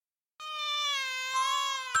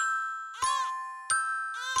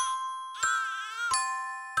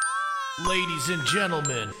Ladies and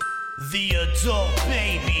gentlemen, the Adult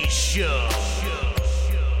Baby Show.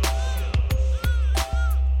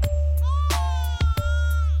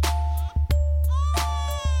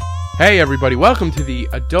 Hey everybody, welcome to the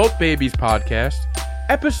Adult Babies Podcast,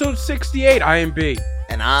 episode 68. I am B.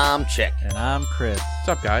 And I'm Chick. And I'm Chris. What's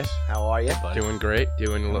up, guys? How are you? Doing great,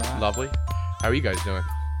 doing lovely. How are you guys doing?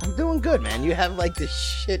 I'm doing good, man. You have like this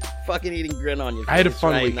shit fucking eating grin on your face. I had a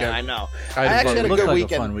fun right weekend. now. I know. I had a actually fun had a Looked good like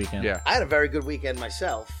weekend. a fun weekend. Yeah. I had a very good weekend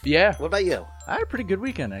myself. Yeah. What about you? I had a pretty good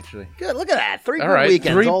weekend, actually. Good. Look at that. Three All good right,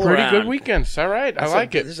 weekends three all pretty around. good weekends. All right, I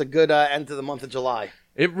like This it. is a good end to the month of July.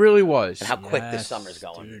 It really was. And how quick this Yes, summer's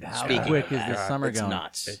going. dude, how Speaking quick of is that, this summer it's going?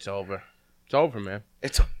 nuts. It's over. It's over, man.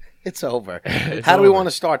 It's over. It's How do we over. want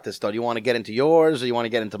to start this, though? Do you want to get into yours or you want to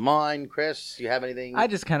get into mine? Chris, you have anything? I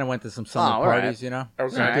just kind of went to some summer all right. parties, you know?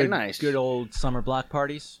 Okay. Some All right, good, nice. Good old summer block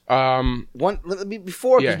parties. Before,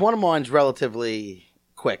 because Yeah. one of mine's relatively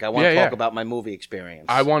quick. I want to talk about my movie experience.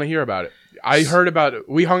 I want to hear about it. I heard about it.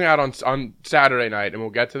 We hung out on Saturday night, and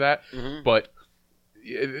we'll get to that. Mm-hmm. But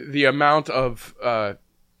the amount of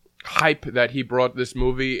hype that he brought this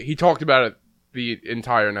movie, he talked about it the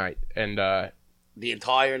entire night, and The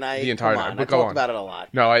entire night. The entire Come night, on, but I go talked on. about it a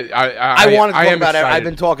lot. no, I wanted to talk am about it. excited. I've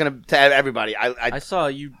been talking to everybody. I saw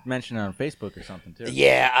you mention it on Facebook or something, too.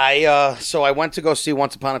 Yeah, so I went to go see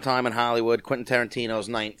Once Upon a Time in Hollywood, Quentin Tarantino's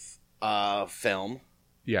ninth film,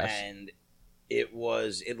 Yes. and it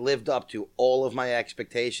lived up to all of my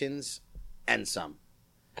expectations and some.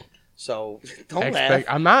 So don't laugh.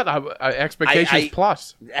 I'm not. Expectations I-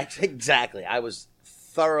 plus. Exactly. I was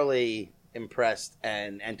thoroughly impressed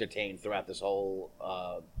and entertained throughout this whole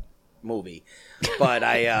movie.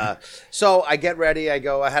 But so I get ready.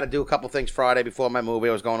 I had to do a couple things Friday before my movie.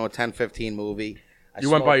 I was going to a 10:15 movie. You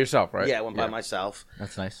went by yourself, right? Yeah, I went by myself.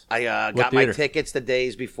 That's nice. I What got my theater? tickets the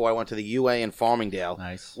days before. I went to the UA in Farmingdale.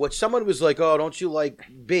 Nice. Which someone was like, "Oh, don't you like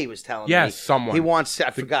B?" was telling me. Yes, someone. He wants.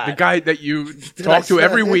 I forgot. The guy that you I talk to say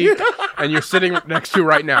every that? week, and you're sitting next to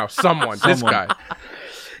right now. Someone. This Someone. guy.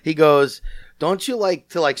 He goes, "Don't you like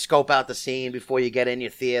to scope out the scene before you get in your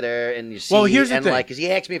theater and you see?" Well, here's the and thing. Because he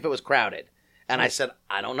asked me if it was crowded, and I said,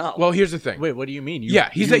 "I don't know." Well, here's the thing. Wait, what do you mean? Yeah,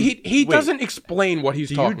 he wait, doesn't explain what he's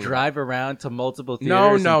Do talking you drive around to multiple about.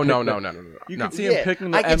 theaters? No. You no. can see him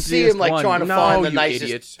picking the I can see emptiest him one. trying to No, find the you nicest,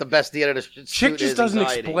 idiots. the best theater to shoot Chick just his doesn't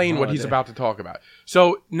anxiety. explain what Oh, he's dear. about to talk about.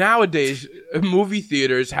 So nowadays, movie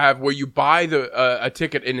theaters have where you buy a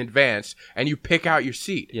ticket in advance and you pick out your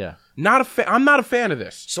seat. Yeah. I'm not a fan of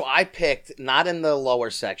this. So I picked not in the lower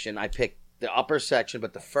section. I picked the upper section,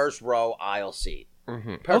 but the first row aisle seat.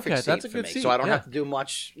 Perfect Okay, seat that's a for good me. seat, So I don't yeah. have to do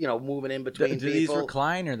much, moving in Do between these people.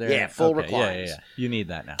 recline or they're... Yeah, full okay, reclines. Yeah. You need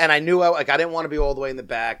that now. And I knew I didn't want to be all the way in the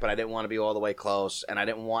back, but I didn't want to be all the way close, and I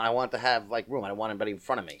wanted to have room. I didn't want anybody in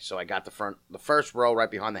front of me, so I got the first row right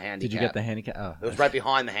behind the handicap. Did you get the handicap? Oh, It was right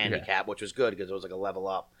behind the handicap, which was good because it was like a level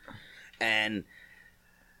up. And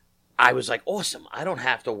I was like, awesome. I don't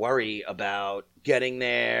have to worry about getting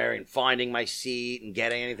there and finding my seat and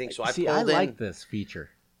getting anything. So I See, pulled I in. like this feature.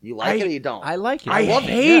 You like it or you don't? I like it. I love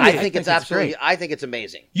hate it. I think it's absolutely. great. I think it's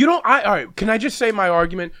amazing. You don't. All right. Can I just say my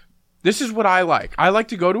argument? This is what I like. I like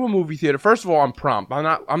to go to a movie theater. First of all, I'm prompt.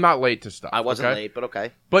 I'm not late to stuff. I wasn't okay? late, but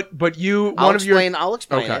okay. But you I'll one of your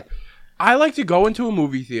explain okay. it. I like to go into a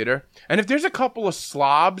movie theater, and if there's a couple of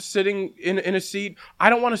slobs sitting in a seat,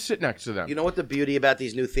 I don't want to sit next to them. You know what the beauty about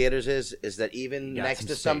these new theaters is that even got next some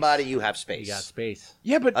to space. somebody, you have space. You got space.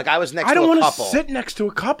 Yeah, but Like I was next I don't to a want couple. to sit next to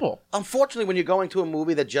a couple. Unfortunately, when you're going to a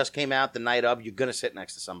movie that just came out the night of, you're gonna sit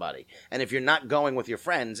next to somebody. And if you're not going with your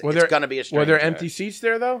friends, it's gonna be a stranger. Were there empty seats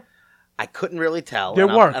there though? I couldn't really tell. There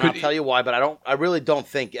and were. and I'll tell you why. But I really don't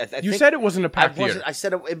think. I You think said it wasn't a packed I wasn't. theater. I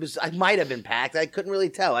said it was. I might have been packed. I couldn't really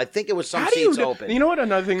tell. I think it was some How do you seats do- open. You know what?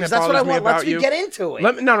 Another thing that that's what bothers I me want. about Let's you. get into it.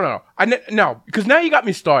 No. No, because now you got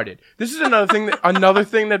me started. This is another thing. Another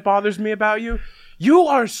thing that bothers me about you. You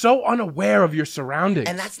are so unaware of your surroundings.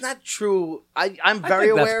 And that's not true. I'm very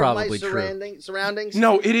think that's aware of my probably true. surroundings.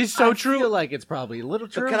 no, it is so I true. feel like it's probably a little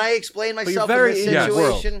true. But can I explain you're myself very in this in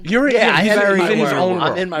your situation? You're in- yeah, he's I am in my his world. own I'm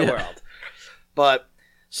world. in my Yeah. world. But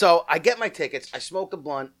so I get my tickets. I smoked a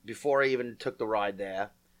blunt before I even took the ride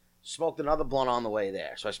there. Smoked another blunt on the way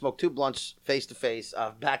there. So I smoked two blunts face to face,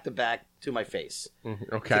 back to back to my face. To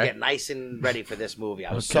Okay. get nice and ready for this movie.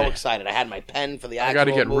 I was so excited. I had my pen for the actual I got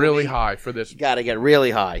to get movie. really high for this. Got to get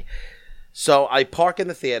really high. So I park in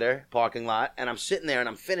the theater parking lot, and I'm sitting there and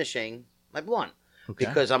I'm finishing my blunt. Okay.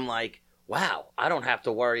 Because I'm like, wow, I don't have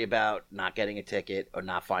to worry about not getting a ticket or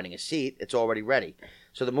not finding a seat. It's already ready.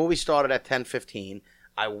 So the movie started at 10:15.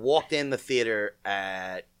 I walked in the theater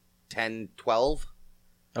at 10:12.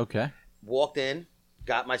 Okay. Walked in,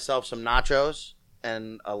 got myself some nachos,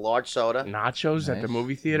 and a large soda. Nachos at the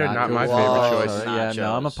Nice. ch- theater, not Nachos. my Love favorite choice. nachos. Yeah,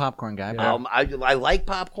 no, I'm a popcorn guy. Yeah. I like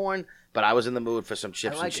popcorn, but I was in the mood for some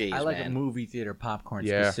chips I like, and cheese, I like man. movie theater popcorn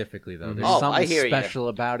Yeah. specifically, though. There's Oh, I something hear ya. special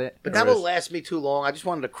about it. But There that will is. last me too long. I just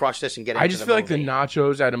wanted to crush this and get into I just the feel like the movie.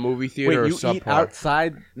 nachos at a movie theater Wait, are you subpar. eat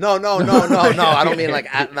outside? No. I don't mean like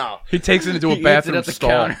no. He takes it into He a eats it bathroom at the stall.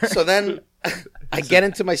 counter. So then I get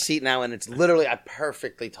into my seat now, and it's literally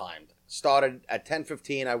perfectly timed. Started at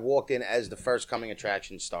 10:15. I walked in as the first coming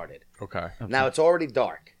attraction started. Okay. Now it's already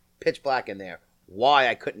dark, pitch black in there. Why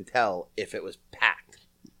I couldn't tell if it was packed.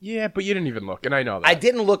 Yeah, but you didn't even look, and I know that. I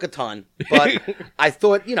didn't look a ton, but I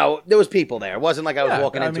thought, there was people there. It wasn't like I was Yeah,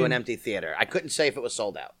 walking I into an mean- empty theater. I couldn't say if it was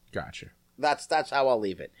sold out. Gotcha. That's how I'll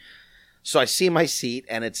leave it. So I see my seat,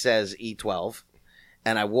 and it says E12,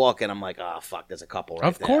 and I walk, and I'm like, oh, fuck, there's a couple right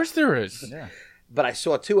Of there. course there is. Yeah. But I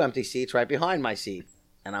saw 2 empty seats right behind my seat,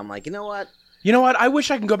 and I'm like, you know what? You know what? I wish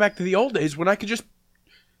I can go back to the old days when I could just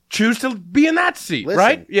choose to be in that seat, Listen.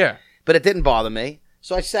 right? Yeah. But it didn't bother me.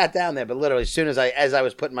 So I sat down there, but literally as soon as I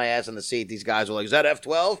was putting my ass in the seat, these guys were like, is that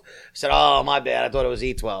F12? I said, oh, my bad. I thought it was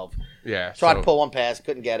E12. Yeah. Tried to pull one past,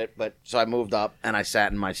 couldn't get it, but so I moved up and I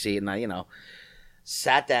sat in my seat and I,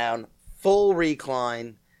 sat down, full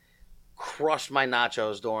recline, crushed my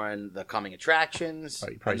nachos during the coming attractions, Oh,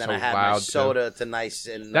 you're probably and then so I had my loud, too. soda to nice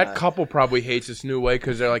and That couple probably hates this new way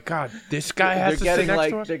because they're like, God, this guy has to sit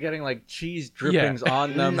next to us. They're getting like cheese drippings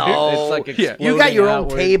on them. No. It's like Yeah. You got your own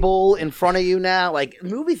outward. table in front of you now, like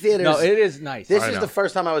movie theaters. No, it is nice. This I is know. the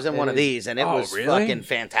first time I was in one of is. these, and it Oh, was really? fucking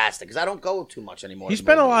fantastic because I don't go too much anymore. He to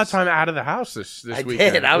spent a lot of movies. time out of the house this I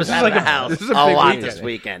weekend. did. I was This is out like of the house This is a a big lot weekend. this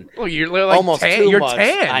weekend. Well, you're like Almost tan. too You're much.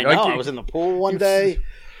 tan. I know. Like, I was in the pool one day,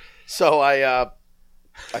 so I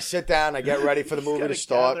sit down. I get ready for the movie to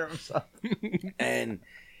start, and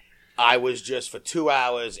I was just for 2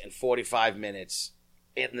 hours and 45 minutes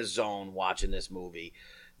in the zone watching this movie.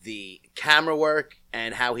 The camera work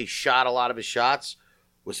and how he shot a lot of his shots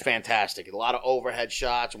was fantastic. A lot of overhead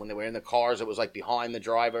shots. When they were in the cars, it was like behind the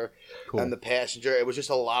driver and the passenger. It was just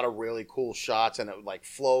a lot of really cool shots, and it like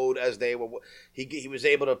flowed as they were. He was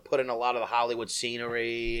able to put in a lot of the Hollywood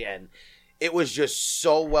scenery, and it was just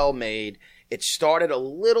so well made. It started a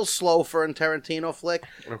little slow for a Tarantino flick,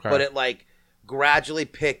 Okay. but it like gradually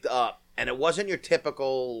picked up, and it wasn't your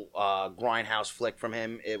typical grindhouse flick from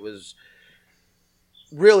him. It was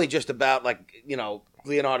really just about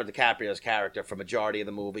Leonardo DiCaprio's character for majority of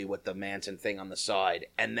the movie with the Manson thing on the side,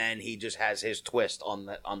 and then he just has his twist on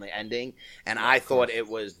the ending, and I thought it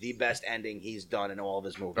was the best ending he's done in all of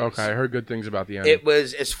his movies. Okay, I heard good things about the ending. It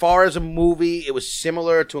was, as far as a movie, it was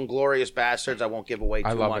similar to Inglourious Bastards. I won't give away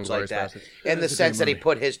I too love much like Inglourious that, Basterds. in the It's a sense good that he movie.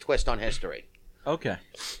 put his twist on history, Okay.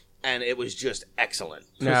 and it was just excellent.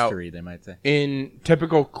 Now, History, they might say. in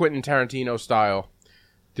typical Quentin Tarantino style,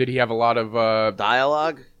 did he have a lot of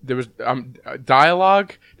Dialogue? there was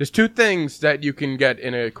dialogue? There's two things that you can get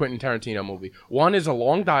in a Quentin Tarantino movie. One is a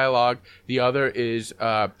long dialogue. The other is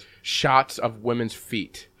shots of women's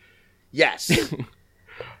feet. Yes.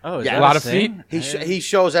 Oh, is Yeah, that a lot of thing? He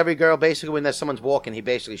shows every girl, basically, when there's someone's walking, he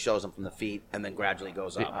basically shows them from the feet and then gradually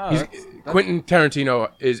goes up. Oh, He's, that's Quentin Tarantino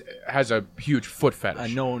has a huge foot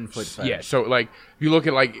fetish. a known foot fetish. Yeah, so like if you look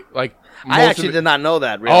at like I most actually of the, did not know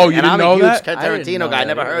that, really. Oh, you and didn't I'm know a huge that? I didn't Tarantino know guy. I that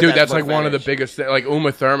never either. heard dude, that that's foot like one of the fetish. biggest. Like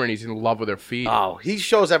Uma Thurman, he's in love with her feet. Oh, he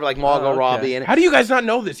shows every, like Margot Oh, okay. Robbie. And How do you guys not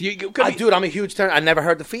know this? Dude, I'm a huge I never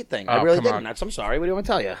heard the feet thing. I Oh, really come didn't. on. I'm sorry. What do you want me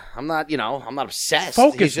to tell you? I'm not, I'm not obsessed.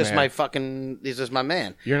 Focus, he's just man. he's just my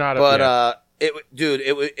man. You're not But,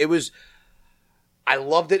 it was, I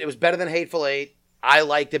loved it. It was better than Hateful Eight. I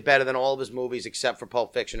liked it better than all of his movies except for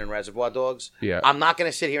Pulp Fiction and Reservoir Dogs. Yeah. I'm not going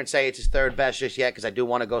to sit here and say it's his third best just yet because I do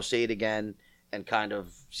want to go see it again and kind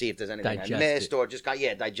of see if there's anything Digest I missed it. or just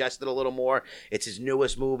digest it a little more. It's his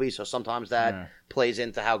newest movie, so sometimes that Yeah. plays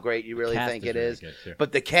into how great you really cast think is it really is. good, too.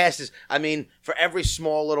 But the cast is, I mean, for every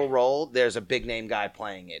small little role, there's a big name guy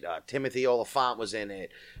playing it. Timothy Olyphant was in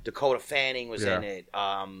it. Dakota Fanning was Yeah. in it.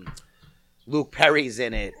 Luke Perry's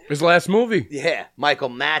in it. His last movie. Yeah, Michael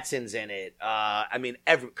Madsen's in it. I mean,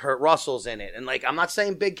 Kurt Russell's in it, and like I'm not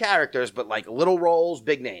saying big characters, but like little roles,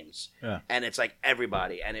 big names. Yeah. And it's like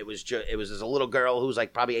everybody, and it was as a little girl who's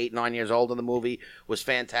like probably 8, 9 years old in the movie was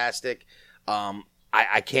fantastic.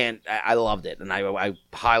 I loved it, and I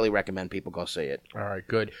highly recommend people go see it. All right,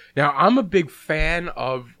 good. Now I'm a big fan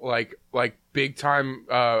of like big time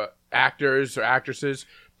actors or actresses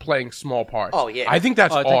playing small parts. Oh, yeah. I think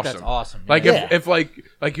that's Oh, I awesome. think that's awesome. Like Yeah. if like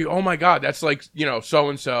you, oh my god, that's like so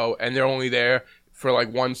and so, and they're only there for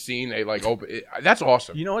like one scene. They like open. That's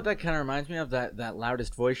awesome. You know what that kind of reminds me of? That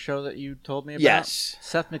Loudest Voice show that you told me about? Yes.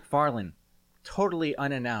 Seth MacFarlane. Totally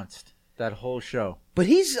unannounced, that whole show. But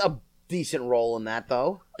he's a decent role in that,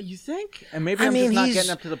 though. You think? And maybe I I'm mean, just not he's-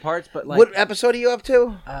 getting up to the parts, but like, What episode are you up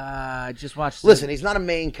to? I just watched. Listen, he's not a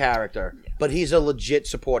main character, but he's a legit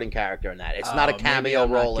supporting character in that. It's not a maybe cameo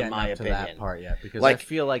I'm not role, in getting my up to opinion. that part yet because Like- I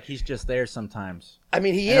feel like he's just there sometimes. I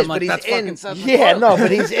mean, he And is, I'm but like, he's that's in. fucking Seth Yeah, MacFarlane. no,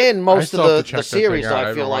 but he's in most still of have the to check that series. thing So out. I I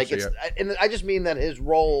haven't feel like watched it's, it and I just mean that his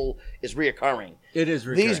role is reoccurring. It is.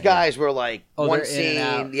 These recurring. guys were like Oh, one they're in and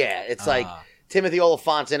scene. out. Yeah, it's like Ah. Timothy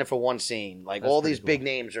Oliphant's in it for one scene. Like That's all pretty these big cool.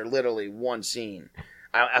 names are literally one scene.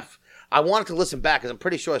 I wanted to listen back because I'm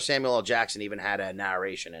pretty sure Samuel L. Jackson even had a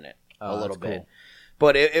narration in it Oh, a little that's bit. cool.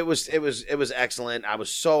 But it was excellent. I was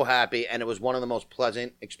so happy, and it was one of the most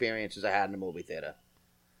pleasant experiences I had in a movie theater.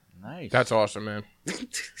 Nice. That's awesome, man.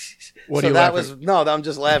 What So are you that laughing? was no, I'm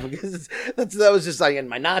just laughing because that was just like in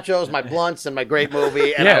my nachos, my blunts, and my great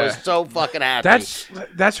movie, and I Yeah. was so fucking happy.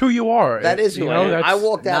 That's who you are. That is who you I know. am. That's, I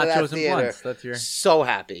walked out of that Nachos and theater blunts. That's your. so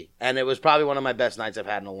happy, and it was probably one of my best nights I've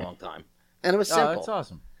had in a long time. And it was Oh, simple. that's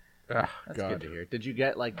awesome. Ah, That's God. good to hear. Did you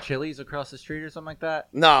get like Chili's across the street or something like that?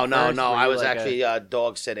 No. First, were I you was like actually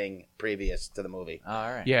dog sitting previous to the movie. Oh, all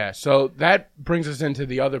right. Yeah, so that brings us into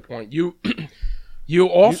the other point. You you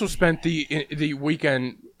also spent the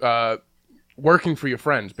weekend working for your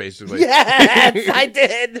friends, basically. Yes, I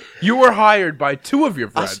did. You were hired by two of your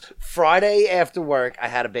friends. Friday after work, I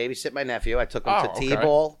had to babysit my nephew. I took him Oh, to okay.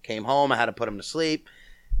 T-ball, came home, I had to put him to sleep.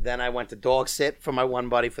 Then I went to dog sit for my one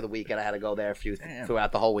buddy for the weekend. I had to go there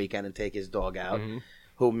throughout the whole weekend and take his dog out.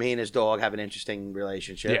 Who me and his dog have an interesting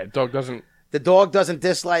relationship. Yeah, dog doesn't. The dog doesn't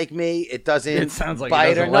dislike me. It doesn't It sounds like it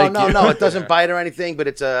bite her. doesn't like you. No. It doesn't bite or anything. But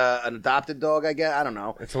it's an adopted dog. I guess I don't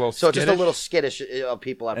know. It's a little so it's just a skittish? little skittish of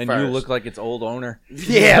people at And first. you look like its old owner.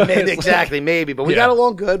 Yeah, maybe, exactly, maybe. But we Yeah. got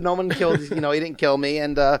along good. No one killed. He didn't kill me.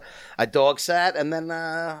 And I dog sat, and then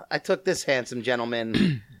I took this handsome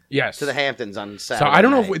gentleman Yes. to the Hamptons on So Saturday. I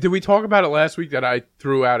don't know. night. Did we talk about it last week that I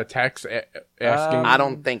threw out a text asking? I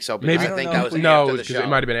don't think so. Because Maybe I think know that if was we- no, after the because show. it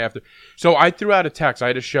might have been after. So I threw out a text. I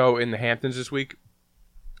had a show in the Hamptons this week,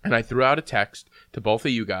 and I threw out a text to both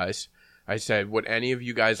of you guys. I said, "Would any of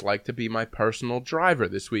you guys like to be my personal driver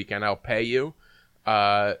this weekend? I'll pay you,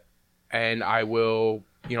 and I will,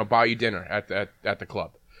 buy you dinner at the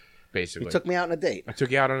club." Basically, He took me out on a date. I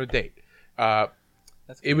took you out on a date.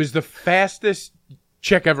 It was the fastest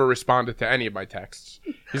chick ever responded to any of my texts.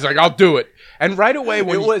 He's like, "I'll do it," and right away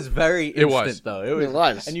when It was very instant, was. though. It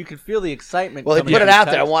was. And you could feel the excitement. Well, he coming put it from out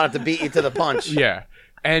there. I text. wanted to beat you to the punch. yeah,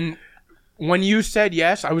 and when you said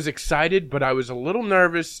yes, I was excited, but I was a little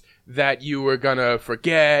nervous that you were gonna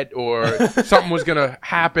forget or something was gonna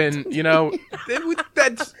happen.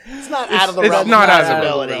 That's It's not out of the it's realm not of out of the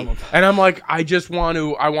possibility. and I'm like, I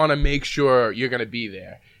want to make sure you're gonna be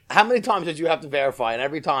there. How many times did you have to verify? And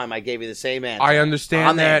every time I gave you the same answer. I understand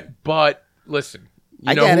I'm that, in. but listen,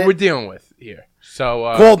 you I know get who it. we're dealing with here.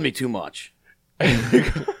 So Called me too much.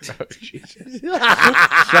 Oh, Jesus.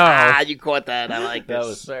 You caught that. I like That this.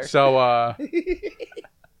 was fair. So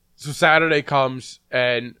so Saturday comes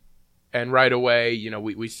and right away,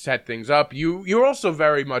 we set things up. You're also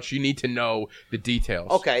very much, you need to know the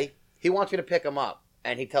details. Okay. He wants me to pick him up,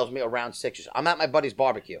 and he tells me around 6. I'm at my buddy's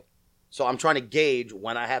barbecue. So I'm trying to gauge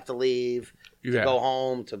when I have to leave, to Yeah. go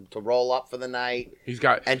home, to roll up for the night, He's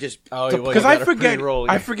got and just... Oh, to- he was- because got I a forget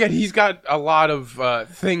pre-roll, I yeah. forget he's got a lot of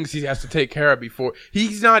things he has to take care of before.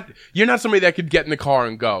 You're not somebody that could get in the car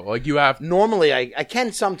and go. Like you have Normally, I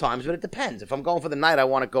can sometimes, but it depends. If I'm going for the night, I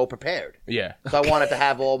want to go prepared. yeah. So I wanted to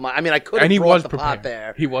have all my... I mean, I could have And he brought was the prepared. pot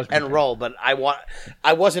there He was and prepared. roll, but I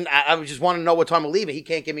wasn't... I just want to know what time I'm leaving. He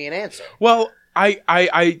can't give me an answer. Well,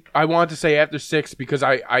 I wanted to say after 6 because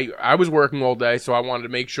I was working all day, so I wanted to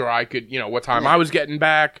make sure I could, what time I was getting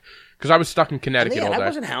back because I was stuck in Connecticut Yeah, all I day.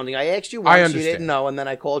 wasn't hounding. I asked you I once, you understand. didn't know, and then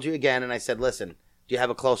I called you again, and I said, listen, do you have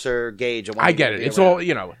a closer gauge? of when I you're get gonna it. be It's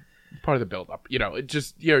around? all, part of the build up. It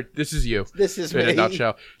just this is you. This is in me. a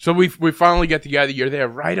nutshell. So we finally get together. You're there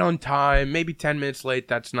right on time. Maybe 10 minutes late.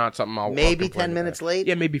 That's not something I'll Maybe complain 10 minutes about. late?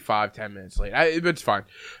 Yeah, maybe 5-10 minutes late. It's fine.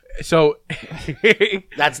 So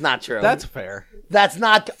That's not true. That's fair. That's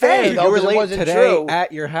not fair, Hey, though, you were 'cause it late wasn't today true.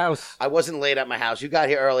 at your house. I wasn't late at my house. You got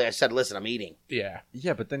here early. I said, listen, I'm eating. yeah,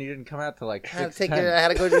 Yeah, but then you didn't come out to like I had, 6:10. I had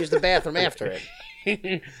to go use the bathroom after it.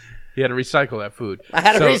 he had to recycle that food. I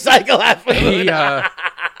had to So recycle that food.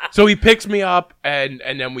 He, so he picks me up, and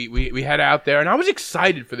then we head out there, and I was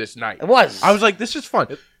excited for this night. It was. I was like, this is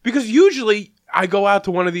fun. Because usually I go out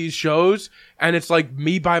to one of these shows and it's like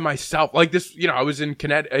me by myself. Like this, I was in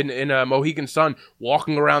in Mohegan Sun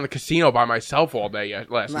walking around the casino by myself all day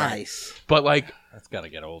last night. Nice. But like, That's gotta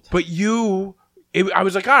get old. but I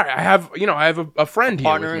was like, all right, I have a friend here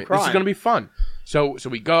Partner with in me. This crime. is going to be fun. So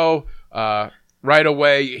we go, right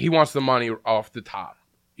away. He wants the money off the top.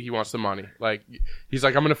 he wants the money. Like, he's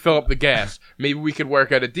like, I'm going to fill up the gas. Maybe we could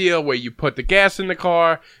work out a deal where you put the gas in the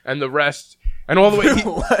car and the rest... And all the way,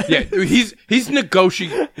 he's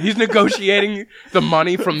negotiating the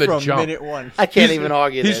money from the jump. Minute one. I can't even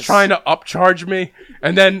argue this. He's trying to upcharge me,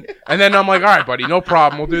 and then I'm like, all right, buddy, no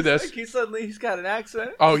problem, we'll do this. He's got an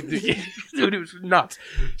accent. Oh, dude, it was nuts.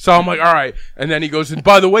 So I'm like, all right, and then he goes, and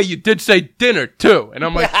by the way, you did say dinner too, and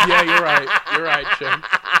I'm like, yeah, you're right, Jim.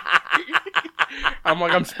 I'm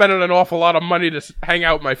like, I'm spending an awful lot of money to hang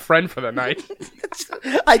out with my friend for the night.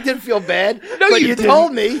 I did feel bad, No, but you you didn't.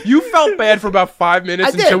 told me. You felt bad for about 5 minutes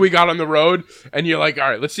I did. until we got on the road, and you're like, all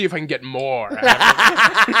right, let's see if I can get more.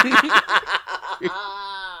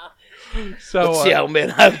 So Let's see how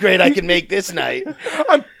great I can make this night.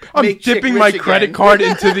 I'm Make Chick dipping my rich credit again. card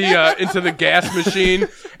into the gas machine,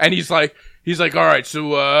 and he's like, all right,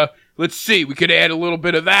 so let's see, we could add a little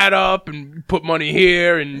bit of that up and put money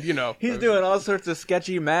here, and He's doing all sorts of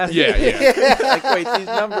sketchy math. Yeah. Like, wait, these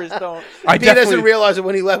numbers don't. I He doesn't definitely. realize it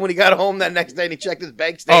when he left. When he got home that next day and he checked his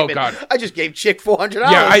bank statement. Oh, God. I just gave Chick $400.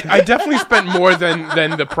 Yeah, I definitely spent more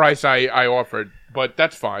than the price I offered, but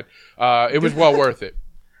that's fine. It was well worth it.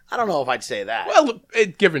 I don't know if I'd say that. Well,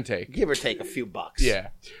 give and take. Give or take a few bucks. Yeah.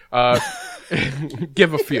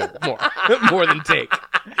 Give a few more than take.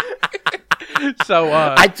 So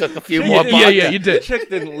I took a few more bucks. yeah, you did. Chick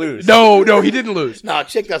didn't lose. No, he didn't lose. No,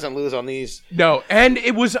 Chick doesn't lose on these. No, and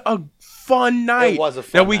it was a fun night. It was a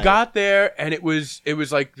fun Now we night. got there, and it was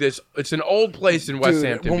like this. It's an old place in West Dude,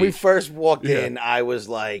 Hampton. when we Beach. first walked Yeah. in, I was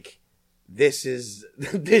like, this is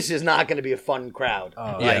not going to be a fun crowd.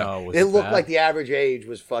 Oh, Like, no, was it it looked bad? like the average age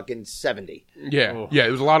was fucking 70. Yeah,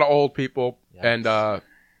 it was a lot of old people, and I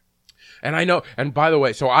know. And by the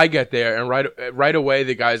way, so I get there, and right away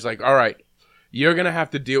the guy's like, "All right, you're gonna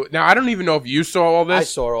have to deal." Now I don't even know if you saw all this. I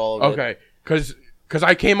saw all of it. Okay, because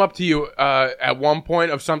I came up to you at one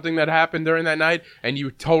point of something that happened during that night, and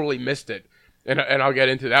you totally missed it. And I'll get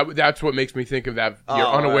into that. That's what makes me think of that. You're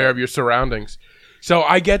Oh, unaware right. of your surroundings. So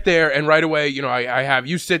I get there, and right away, I have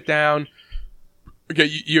you sit down. Okay,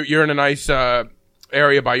 you're in a nice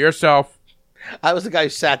area by yourself. I was the guy who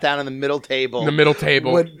sat down in the middle table. The middle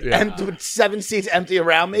table. With, Yeah. with 7 seats empty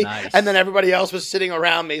around me. Nice. And then everybody else was sitting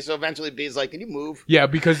around me. So eventually B's like, can you move? Yeah,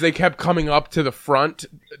 because they kept coming up to the front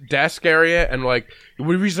desk area and like,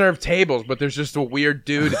 we reserve tables, but there's just a weird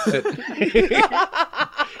dude.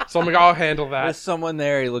 So I'm like, I'll handle There's that. someone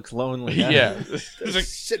there. He looks lonely. Yeah. There's a,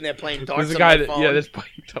 Sitting there playing darts there's a on guy my phone. that's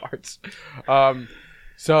playing darts.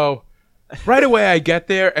 So right away I get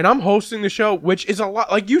there and I'm hosting the show, which is a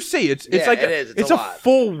lot. Like you see, it's Yeah, like it is. It's it's a a lot.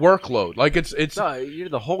 full workload. Like it's No, you're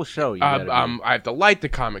the whole show. You gotta be- I have to light the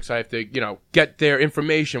comics. I have to, get their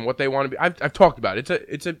information, what they want to be. I've talked about it.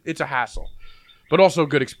 It's a hassle, but also a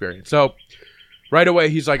good experience. So right away,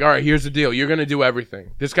 he's like, "All right, here's the deal. You're gonna do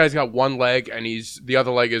everything." This guy's got one leg, and the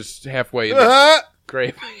other leg is halfway in the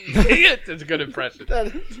grave. It's a good impression.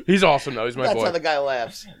 He's awesome though. He's my That's boy. how the guy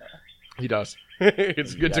laughs. He does.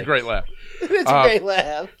 It's a great laugh. It's a great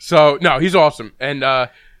laugh. So no, he's awesome, and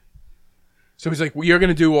so he's like, well, "You're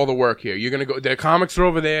gonna do all the work here. You're gonna go. The comics are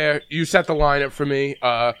over there. You set the lineup for me.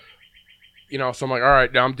 So I'm like, all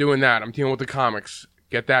right, now I'm doing that. I'm dealing with the comics.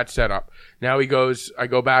 Get that set up. Now he goes. I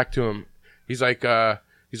go back to him. He's like, all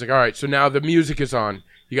right. So now the music is on.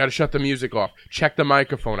 You got to shut the music off. Check the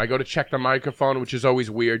microphone. I go to check the microphone, which is always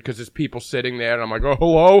weird because there's people sitting there, and I'm like, oh,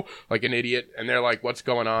 hello, like an idiot, and they're like, what's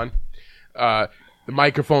going on? The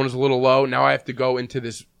microphone is a little low. Now I have to go into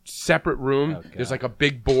this separate room. Oh, God. There's like a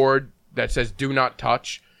big board that says "Do not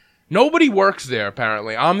touch." Nobody works there.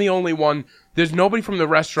 Apparently, I'm the only one. There's nobody from the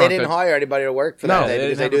They restauant. didn't that- hire anybody to work for No, that day they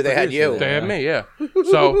because didn't they have knew a they had producer you. They had me,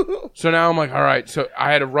 yeah. So now I'm like, all right. So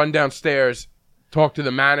I had to run downstairs, talk to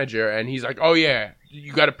the manager, and he's like, oh yeah,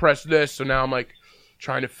 you got to press this. So now I'm like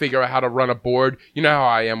trying to figure out how to run a board. You know how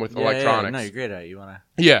I am with Yeah, electronics. no, you're great at it. You wanna?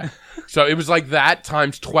 Yeah. So it was like that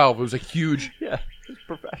times 12. It was a huge. Yeah, it's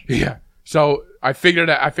professional. Yeah. So I figured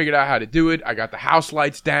out how to do it. I got the house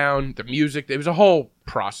lights down, the music. It was a whole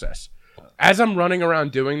process. As I'm running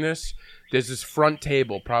around doing this, there's this front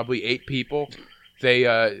table, probably 8 people.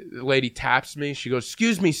 The lady taps me. She goes,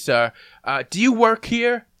 "Excuse me, sir. Do you work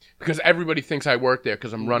here?" Because everybody thinks I work there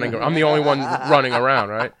because I'm running. I'm the only one running around,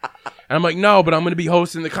 right? And I'm like, "No, but I'm going to be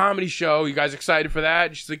hosting the comedy show. You guys excited for that?"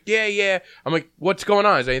 And she's like, "Yeah." I'm like, "What's going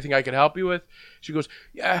on? Is there anything I can help you with?" She goes,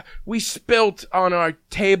 "Yeah, we spilt on our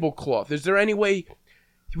tablecloth. Is there any way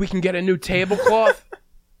we can get a new tablecloth?"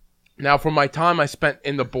 Now, from my time I spent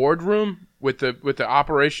in the boardroom with the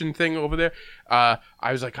operation thing over there, I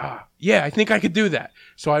was like, yeah, I think I could do that.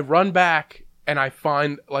 So I run back and I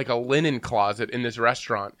find like a linen closet in this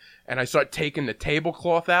restaurant, and I start taking the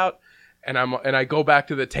tablecloth out, and I go back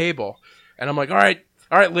to the table, and I'm like, all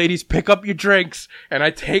right, ladies, pick up your drinks, and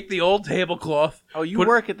I take the old tablecloth. Oh, you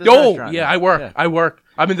work at this restaurant? Yeah, now. I work. Yeah. I work.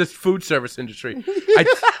 I'm in this food service industry.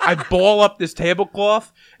 I ball up this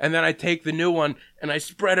tablecloth, and then I take the new one, and I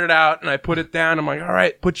spread it out, and I put it down. I'm like, all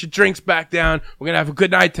right, put your drinks back down. We're going to have a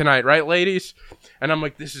good night tonight, right, ladies? And I'm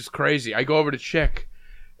like, this is crazy. I go over to Chick,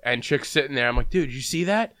 and Chick's sitting there. I'm like, dude, you see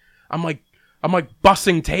that? I'm like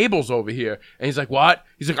bussing tables over here. And he's like, what?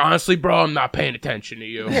 He's like, honestly, bro, I'm not paying attention to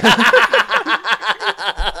you.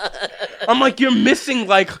 I'm like, you're missing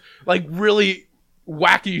like really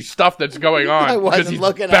wacky stuff that's going on I wasn't because he's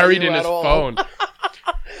looking at buried you in at his all. phone.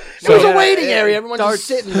 It was a waiting area. Everyone's Dark- just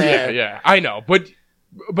sitting there. Yeah, I know, but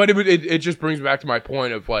it just brings me back to my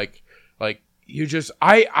point of like you just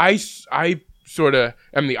I sort of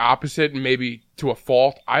am the opposite, and maybe to a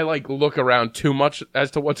fault. I like look around too much as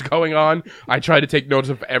to what's going on. I try to take notice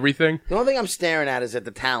of everything. The only thing I'm staring at is at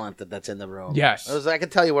the talent that's in the room. Yes. I can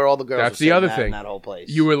tell you where all the girls That's are the sitting other at thing. in that whole place.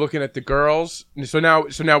 You were looking at the girls. So now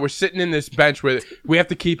we're sitting in this bench where we have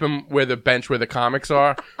to keep them where the comics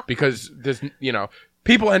are because there's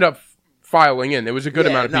people end up filing in. There was a good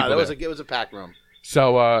amount of people. It was a packed room.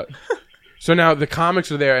 So now the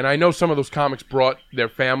comics are there, and I know some of those comics brought their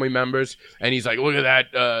family members, and he's like, look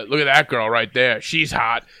at that girl right there. She's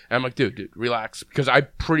hot. And I'm like, dude, relax. Because I'm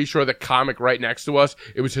pretty sure the comic right next to us,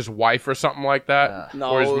 it was his wife or something like that. No,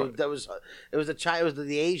 Or it was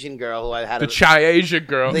the Asian girl who I had. the Chi-Asian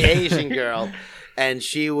girl. The Asian girl, and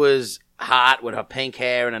she was hot with her pink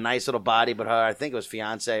hair and a nice little body, but I think it was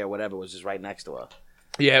fiance or whatever was just right next to her.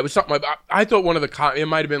 Yeah, it was something like I thought one of the it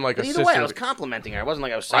might have been like But a either sister. way, I was complimenting her. It wasn't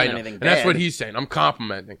like I was I saying know. anything And bad. that's what he's saying. I'm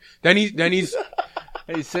complimenting. Then he's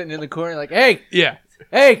And he's sitting in the corner like, hey, yeah.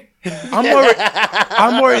 hey.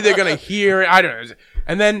 I'm worried they're gonna hear it. I don't know.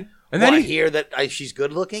 And then I he, hear that she's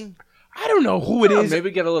good looking. I don't know who it is.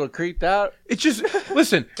 Maybe get a little creeped out. It's just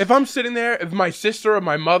listen. If I'm sitting there, if my sister or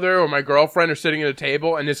my mother or my girlfriend are sitting at a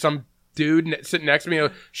table and there's some dude sitting next to me,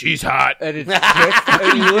 like, she's hot. And it's Chick.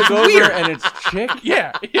 And you look over and it's Chick.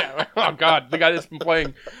 Yeah. Oh God, the guy that's been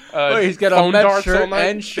playing. Wait, he's got a phone Met darts all shirt night.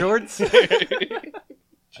 and shorts.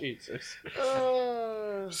 Jesus.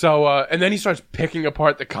 So, and then he starts picking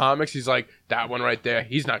apart the comics. He's like, that one right there,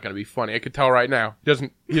 he's not going to be funny. I could tell right now. He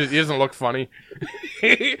doesn't look funny.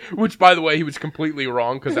 Which, by the way, he was completely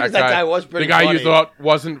wrong because that guy was pretty the guy funny. you thought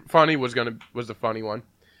wasn't funny was the funny one.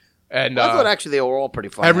 And I thought actually they were all pretty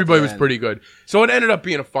funny. everybody at the was end. pretty good. So it ended up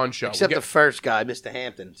being a fun show. Except the first guy, Mr.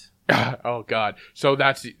 Hamptons. Oh God. So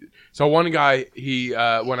one guy, he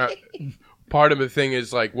part of the thing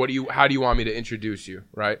is like, how do you want me to introduce you?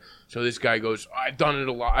 Right. So this guy goes, I've done it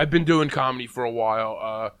a lot. I've been doing comedy for a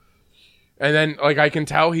while. And then like, I can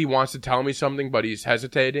tell he wants to tell me something, but he's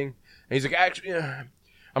hesitating. And he's like, actually,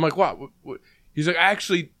 I'm like, what? He's like,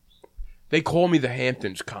 actually, they call me the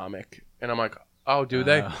Hamptons comic. And I'm like, oh, do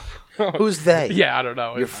they? Who's they? Yeah. I don't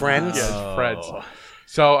know. Your friends? Yeah, his friends.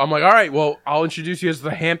 So I'm like, all right, well, I'll introduce you as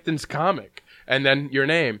the Hamptons comic, and then your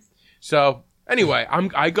name. So anyway,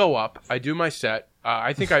 I go up, I do my set.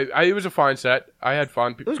 I think it was a fine set. I had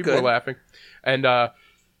fun. People good. were laughing, and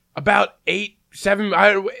about 7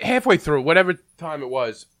 halfway through, whatever time it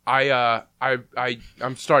was, I'm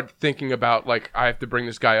start thinking about like I have to bring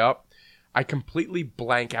this guy up. I completely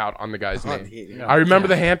blank out on the guy's name. yeah. I remember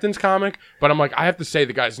the Hamptons comic, but I'm like, I have to say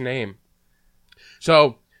the guy's name.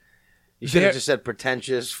 So. You should have just said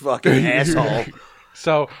pretentious fucking asshole.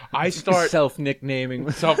 So I start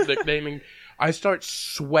Self-nicknaming. self-nicknaming. I start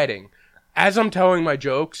sweating as I'm telling my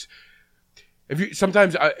jokes.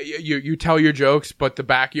 Sometimes you tell your jokes, but the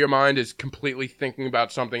back of your mind is completely thinking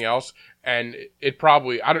about something else, and it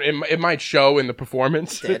probably it might show in the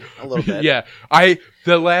performance. Did, a little bit. Yeah,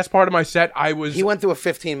 the last part of my set, He went through a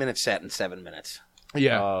 15-minute set in 7 minutes.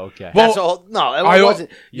 Yeah. Oh, okay. Well, That's all. No, it I-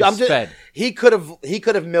 wasn't. You sped. He could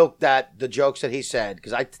have milked the jokes that he said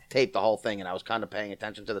because I taped the whole thing and I was kind of paying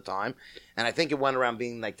attention to the time, and I think it went around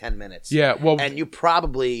being like 10 minutes. Yeah. Well, and you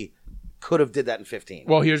probably could have did that in 15.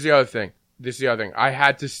 Well, here's the other thing. This is the other thing. I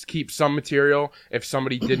had to keep some material if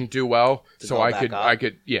somebody didn't do well, so go I back up.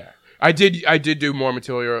 could. Yeah, I did do more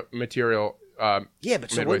material. Yeah, but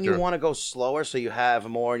so midway wouldn't you through. want to go slower so you have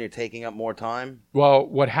more and you're taking up more time? Well,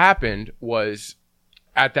 what happened was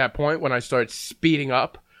at that point when I started speeding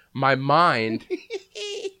up, my mind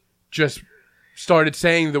just started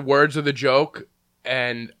saying the words of the joke,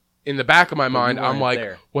 and in the back of my mind, I'm weren't like,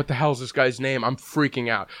 there. what the hell's this guy's name? I'm freaking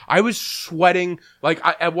out. I was sweating. Like,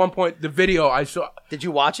 at one point, the video I saw... Did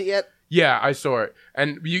you watch it yet? Yeah, I saw it.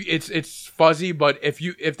 And it's fuzzy, but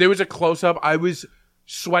if there was a close-up, I was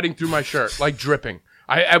sweating through my shirt, like dripping.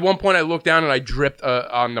 At one point, I looked down and I dripped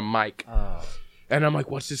on the mic. And I'm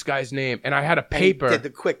like, what's this guy's name? And I had a paper. And he did the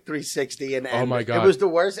quick 360 and Oh my God. It was the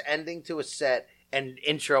worst ending to a set and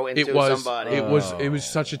intro into somebody. It was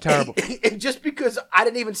such a terrible. And just because I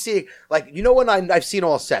didn't even see, like, you know, when I've seen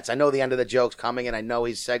all sets, I know the end of the joke's coming and I know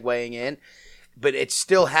he's segueing in, but it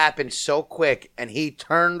still happened so quick, and he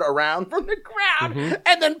turned around from the crowd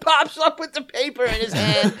and then pops up with the paper in his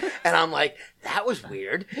hand, and I'm like, that was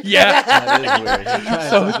weird. Yeah.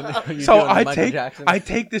 That is weird. So I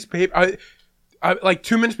take this paper. I like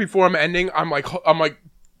 2 minutes before I'm ending, I'm like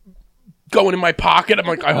going in my pocket. I'm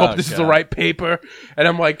like, I hope this is the right paper, and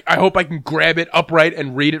I'm like, I hope I can grab it upright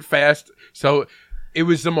and read it fast. So it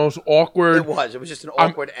was the most awkward. It was just an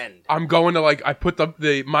awkward end. I'm going to like, I put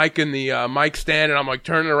the mic in the mic stand, and I'm like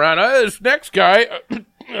turning around. This next guy,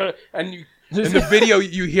 and in the video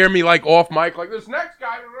you hear me like off mic, like this next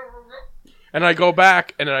guy, and I go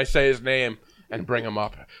back and then I say his name and bring him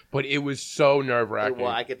up. But it was so nerve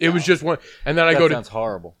wracking. It was just one, and then sounds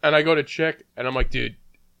horrible. And I go to Chick, and I'm like, dude,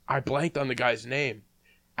 I blanked on the guy's name.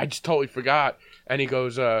 I just totally forgot. And he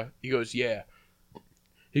goes, yeah.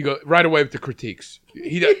 He goes right away with the critiques.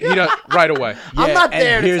 He does right away. Yeah, I'm not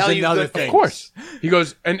there and to here's tell you another good thing. Of course. He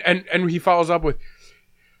goes, and he follows up with,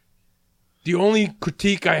 the only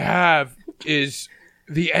critique I have is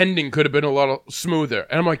the ending could have been a little smoother.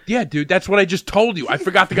 And I'm like, yeah, dude, that's what I just told you. I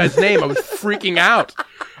forgot the guy's name. I was freaking out.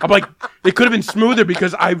 I'm like, it could have been smoother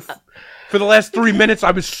because for the last 3 minutes,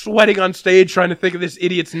 I was sweating on stage trying to think of this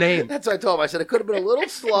idiot's name. That's what I told him. I said it could have been a little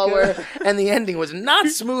slower, and the ending was not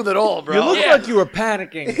smooth at all, bro. You look like you were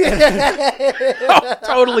panicking. Oh,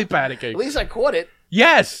 totally panicking. At least I caught it.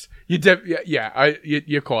 Yes, you did. Yeah,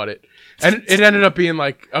 you caught it, and it ended up being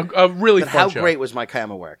like a really But fun how show. great was my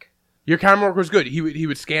camera work? Your camera work was good. He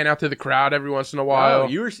would scan out to the crowd every once in a while. Oh,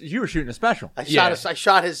 you were shooting a special. I Yeah.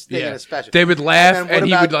 shot his thing in a special. They would laugh, And then and what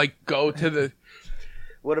he about- would like go to the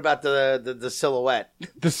What about the silhouette?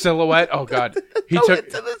 silhouette. Oh God, he Go took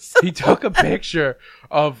into the silhouette. he took a picture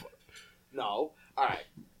of. No. All right.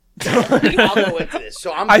 I'll go into this.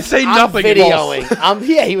 So I say nothing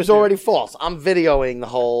videoing. He was already false. I'm videoing the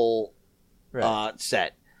whole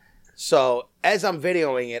set. So as I'm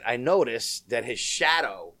videoing it, I notice that his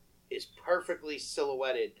shadow is perfectly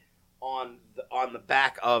silhouetted on the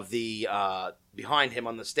back of the behind him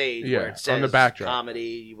on the stage Yeah, where it says on the backdrop.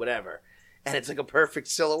 comedy, whatever, and it's like a perfect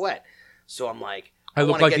silhouette. So I'm like, I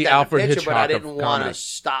look wanna like get the that in Alfred picture, but I Hitchcock of didn't want to comedy.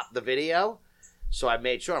 stop the video, so I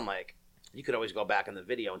made sure. I'm like, you could always go back in the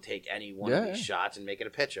video and take any one of these shots and make it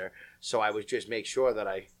a picture. So I would just make sure that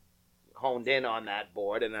I honed in on that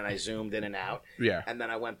board, and then I zoomed in and out. Yeah. And then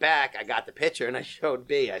I went back, I got the picture, and I showed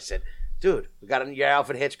B. I said, dude, we got your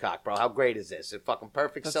Alfred Hitchcock, bro. How great is this? A fucking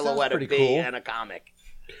perfect That sounds silhouette of B pretty cool. and a comic.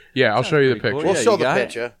 Yeah, I'll show you the pretty cool. picture. We'll Yeah, show you the got it.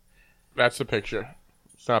 picture. That's the picture.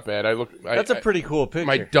 It's not bad. That's a pretty cool picture.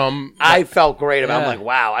 My dumb. I felt great about it. I'm Yeah. like,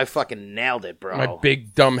 wow, I fucking nailed it, bro. My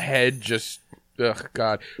big dumb head just. Ugh,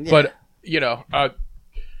 God. But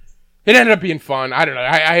it ended up being fun. I don't know.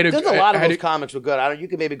 I had There's a lot of I had those comics were good. You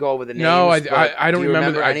can maybe go over the names. No, but I don't do you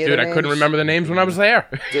remember. any of the Dude, I couldn't names? remember the names when I was there.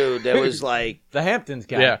 Dude, there was like, the Hamptons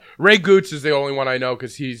guy. Yeah, Ray Goots is the only one I know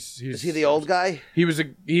because he's. is he the old guy? He was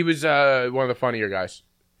one of the funnier guys.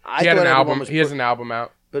 I He had thought an everyone album. was He has an album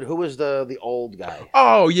out. But who was the old guy?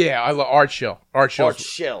 Oh yeah, I love Art Schill. Art Schill.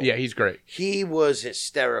 Schill. Yeah, he's great. He was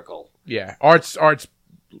hysterical. Yeah, Art's.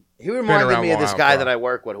 He reminded around me of this a while, guy bro. that I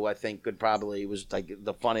work with, who I think could probably was like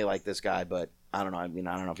the funny like this guy, but I don't know. I mean,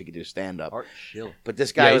 I don't know if he could do stand up. Art Schill. But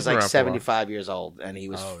this guy Yeah, was he's been like around for a while. 75 years old, and he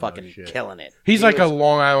was Oh, no fucking shit. killing it. He's He like a was-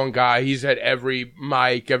 Long Island guy. He's at every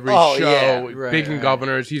mic, every Oh, show, yeah. Right, Big and right.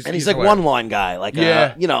 Governors. and he's he's like hilarious. one line guy, like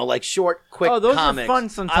Yeah. like short, quick. Oh, those comics. are fun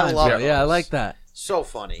sometimes. I love yeah, I those. like that. So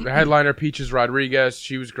funny. The headliner Peaches Rodriguez.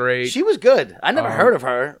 She was great. She was good. I never heard of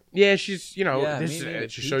her. Yeah, she's Yeah, this maybe it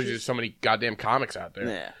just shows you Peaches. so many goddamn comics out there.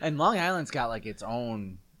 Yeah. And Long Island's got like its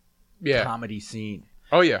own Yeah. comedy scene.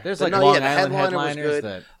 Oh yeah. There's But like no, Long yeah, the Island headliner was headliners good.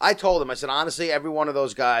 that. I told him, I said, honestly, every one of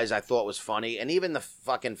those guys I thought was funny, and even the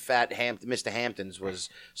fucking fat Mr. Hamptons was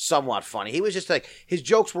somewhat funny. He was just like, his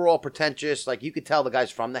jokes were all pretentious. Like, you could tell the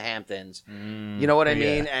guy's from the Hamptons. You know what I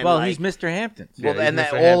mean? And Well, like, he's Mr. Hamptons. Yeah, well, he's and that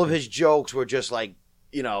Mr. all Hampton. of his jokes were just like,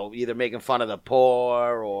 either making fun of the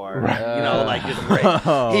poor or, like just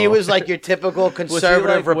great. He was like your typical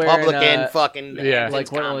conservative like, wearing, Republican fucking Yeah. Hamptons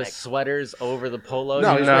Like one of comic. those sweaters over the polo.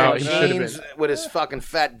 No, he was No, wearing he should've jeans with his fucking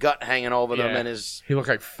fat gut hanging over them Yeah. and his He looked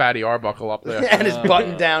like Fatty Arbuckle up there. and his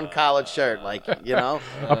button-down collared shirt, like a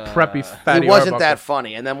preppy Fatty he wasn't Arbuckle. that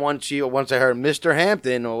funny. And then once I heard Mr.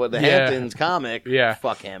 Hampton or the Yeah. Hamptons comic, Yeah.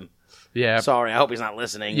 fuck him. Yeah. Sorry, I hope he's not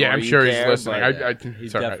listening. Yeah, or I'm you sure he's care, listening. but- He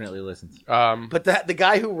Sorry. definitely listens. But the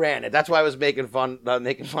guy who ran it, that's why I was making fun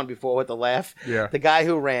before with the laugh. Yeah. The guy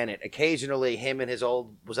who ran it, occasionally him and his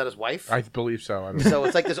old, was that his wife? I believe so. I don't So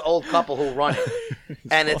it's like this old couple who run it.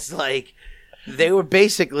 And it's like, they were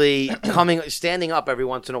basically standing up every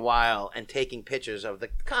once in a while and taking pictures of the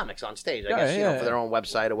comics on stage, I guess, for their own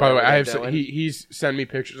website or By the whatever. way, I have they're doing. he's sent me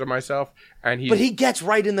pictures of myself, and But he gets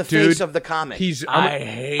right in the Dude, face of the comic. I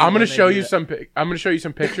hate I'm when gonna they show do you that. I'm gonna show you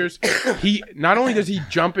some pictures. He not only does he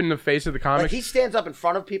jump in the face of the comic, Like he stands up in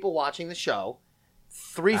front of people watching the show,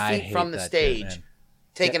 3 I feet hate from the that stage, shit, man.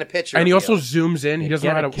 taking a picture. and he of also you. zooms in. He doesn't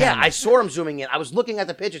know Get how a to. Yeah, I saw him zooming in. I was looking at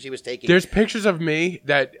the pictures he was taking. There's pictures of me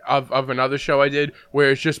that of another show I did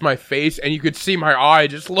where it's just my face, and you could see my eye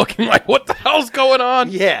just looking like, what the hell's going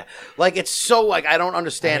on? Yeah, like it's so like I don't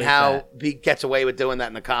understand I hate how that. he gets away with doing that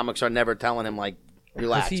in the comics. Or never telling him like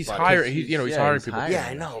relax. Because he's buddy. hiring. He's Yeah, hiring he's people. hiring. Yeah,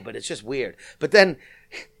 I know, but it's just weird. But then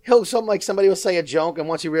somebody will say a joke, and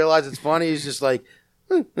once he realizes it's funny, he's just like,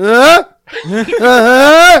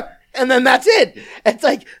 and then that's it. It's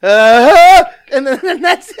like, and then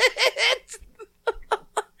that's it.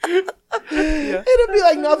 It'll be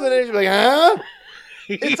like nothing. And he's like, huh?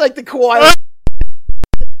 It's like the quiet.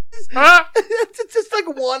 It's just like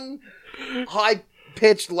one high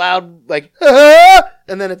pitched, loud, like,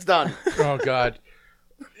 and then it's done. Oh God.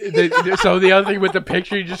 So the other thing with the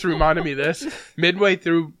picture, you just reminded me of this. Midway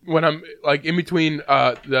through, when I'm like in between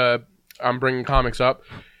I'm bringing comics up,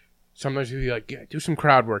 sometimes you'll be like, yeah, do some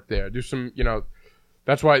crowd work there. Do some,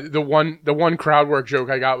 that's why the one crowd work joke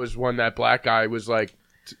I got was one that black guy was like,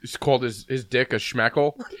 it's called his dick a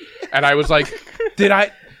schmeckle. And I was like, did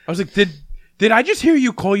I just hear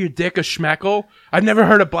you call your dick a schmeckle? I've never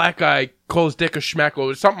heard a black guy call his dick a schmeckle. It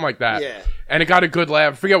was something like that. Yeah. And it got a good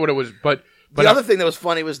laugh. I forget what it was, but The other thing that was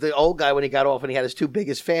funny was the old guy when he got off and he had his 2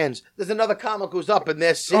 biggest fans. There's another comic who's up and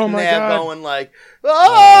they're sitting my there God. going like,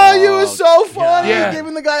 "Oh, you were so funny!" Yeah.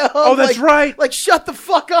 Giving the guy a hug. Oh, that's like, right. Like, shut the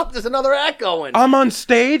fuck up. There's another act going. I'm on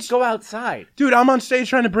stage. Go outside. Dude, I'm on stage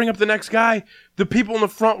trying to bring up the next guy. The people in the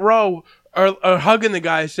front row are hugging the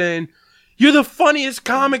guy saying, "You're the funniest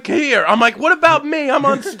comic here." I'm like, what about me? I'm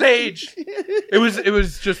on stage. It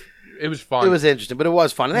was fun. It was interesting, but it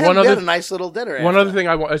was fun. And they had a nice little dinner. One after other thing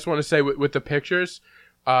I just want to say with the pictures,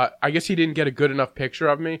 I guess he didn't get a good enough picture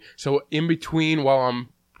of me. So in between, while I'm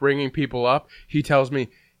bringing people up, he tells me,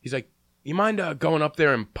 he's like, "You mind going up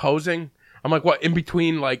there and posing?" I'm like, "What?" In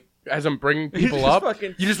between, like as I'm bringing people just up,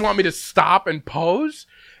 fucking- you just want me to stop and pose?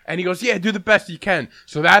 And he goes, "Yeah, do the best you can."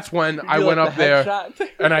 So that's when I went up there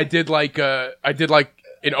and I did like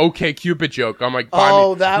an OK Cupid joke. I'm like,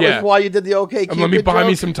 was why you did the OK Cupid let me buy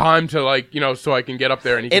me joke? some time to so I can get up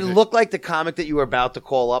there. And he It can, looked like the comic that you were about to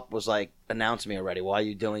call up was like, "Announce me already. Why are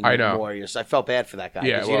you doing I know. more?" I felt bad for that guy.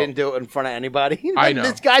 Yeah, 'Cause he well- didn't do it in front of anybody. I know.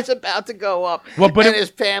 This guy's about to go up. Well, but and it- his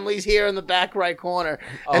family's here in the back right corner.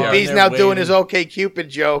 And Yeah. B's they're now doing waiting. his OK Cupid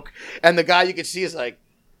joke. And the guy you can see is like,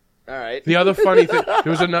 all right. The other funny thing, there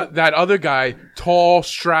was that other guy, tall,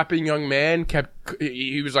 strapping young man,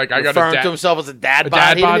 he was like, I got a Referring dad. to himself as a dad bod. dad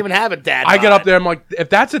He didn't bod. even have a dad I bod. get up there, I'm like, if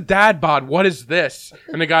that's a dad bod, what is this?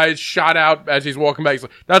 And the guy is shot out as he's walking back. He's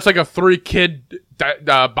like, that's like a 3-kid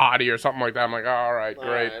body or something like that. I'm like, oh, all right,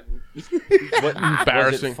 great. Was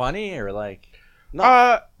Embarrassing. it funny or like?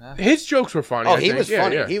 His jokes were funny. Oh, I he think. was Yeah,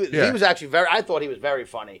 funny. yeah, He yeah. was actually I thought he was very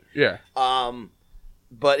funny. Yeah.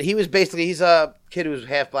 But he was basically, he's a kid who's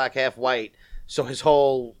half black, half white. So his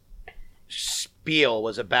whole spiel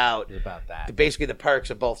was about that. basically the perks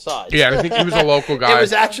of both sides. Yeah, and I think he was a local guy. It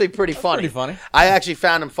was actually pretty funny. pretty funny. I actually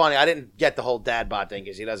found him funny. I didn't get the whole dad bod thing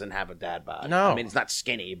because he doesn't have a dad bod. No. I mean, he's not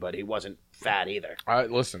skinny, but he wasn't fat either.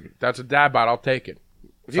 Listen, that's a dad bod. I'll take it.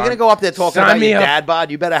 If you're going to go up there talking sign about me your up. dad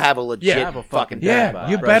bod, you better have a legit Yeah, have a fucking fucking dad Yeah,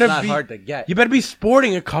 bod. you Bro, better it's not be. hard to get. You better be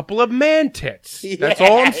sporting a couple of man tits. That's Yeah,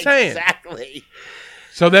 all I'm saying. Exactly.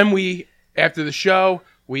 So then after the show,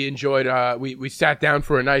 we enjoyed. We sat down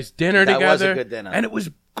for a nice dinner That together. was a good dinner. and it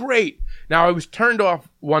was great. Now I was turned off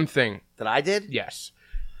one thing. That I did? Yes,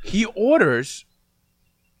 he orders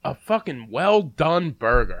a fucking well done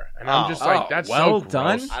burger, and I'm just like, that's well so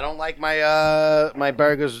done? gross. I don't like my my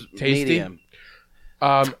burgers Tasty? medium.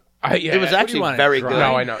 Yeah, It was actually want it very dry? good.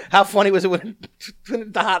 No, I know. How funny was it when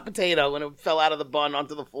the hot potato when it fell out of the bun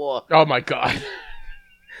onto the floor? Oh my god.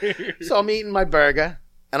 So I'm eating my burger,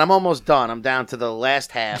 and I'm almost done. I'm down to the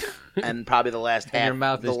last half, and probably the last half, your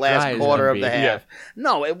mouth the is last dry as quarter can of the be. half.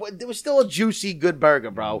 No, it was still a juicy, good burger,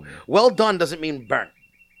 bro. Well done doesn't mean burnt.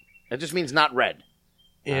 It just means not red.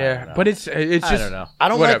 Yeah, but it's just. I don't know. I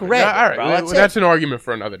don't whatever. like red, All right, bro. well, That's that's an argument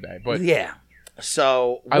for another day. But Yeah.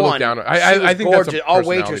 So I looked down. she I was think that's a gorgeous. Our personality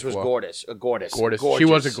waitress was flaw. gorgeous. Gorgeous. She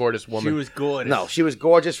was a gorgeous woman. She was gorgeous. No, she was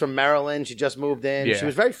gorgeous from Maryland. She just moved in. Yeah. She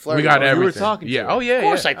was very flirty. We got You were everything. talking to yeah. her. Oh yeah. Of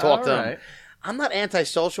course, yeah. I talked to them. Alright. I'm not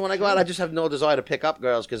antisocial when I go out. I just have no desire to pick up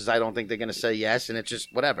girls because I don't think they're going to say yes, and it's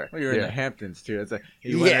just whatever. Well, you're in Yeah. the Hamptons too. It's like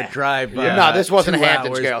you want Yeah. to drive. Yeah. No, this wasn't a 2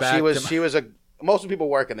 Hamptons hours girl. back She was. to She was a. Most of the people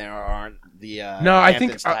working there aren't the. No, I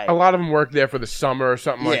think Hamptons type. a lot of them work there for the summer or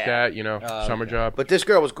something like Yeah. that. You know, summer job. But this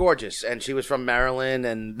girl was gorgeous, and she was from Maryland.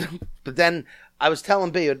 And but then I was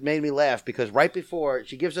telling B, it made me laugh because right before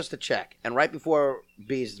she gives us the check, and right before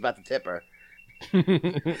B is about to tip her,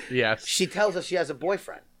 Yes. she tells us she has a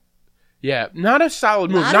boyfriend. Yeah. Not a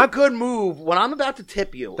solid move. Not a good move when I'm about to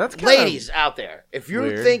tip you. That's kinda ladies out there. If you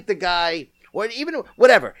weird. think the guy, or even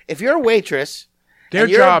whatever, if you're a waitress, Their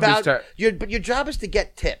and you're job about, is to. but your job is to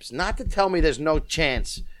get tips, not to tell me there's no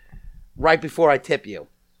chance right before I tip you.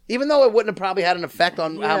 Even though it wouldn't have probably had an effect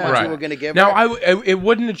on how Yeah. much Right. you were going to give Now, her. it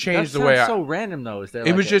wouldn't have That changed the sounds way I. so random though. Is there? It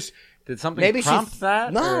like was a- just. Did something Maybe prompt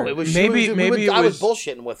that? No, or- it was Maybe- she was, maybe it I was was-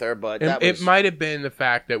 bullshitting with her, but that It was, might have been the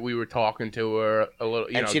fact that we were talking to her a little,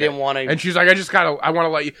 you And know, she didn't wanna- and she's like, I want to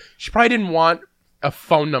let you. She probably didn't want a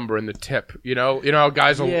phone number in the tip, you know how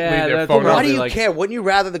guys will Yeah, leave their that's phone probably Why number. do you like- care? Wouldn't you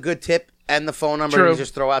rather the good tip and the phone number True. and you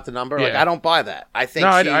just throw out the number? Like Yeah. I don't buy that. I think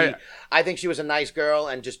No, I think she was a nice girl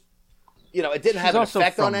and just it didn't She's have an also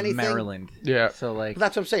effect from on anything. Maryland. Yeah. So like,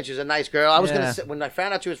 That's what I'm saying. She's a nice girl. I was gonna Yeah. say, when I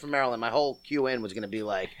found out she was from Maryland, my whole QN was gonna be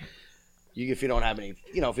like, if you don't have any,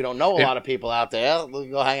 if you don't know a lot of people out there, we'll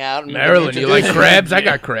go hang out. And Maryland, you like introduce crabs? I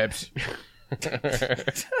got crabs.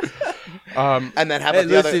 And then how hey, about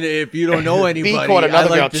the listen, other? if you don't know anybody, caught another I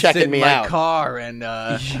like girl to checking sit in me my out. car and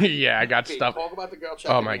Yeah, I got stuff. Talk about the girl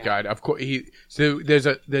checking Oh my me out. god! Of course, so there's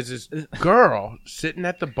this girl sitting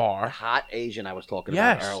at the bar. Hot Asian I was talking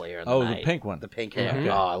Yes. about earlier. In Oh, the the night. pink one. The pink hair. Mhm.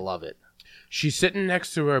 Oh, I love it. She's sitting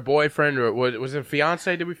next to her boyfriend, or was it a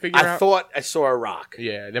fiance? Did we figure I out? thought I saw a rock.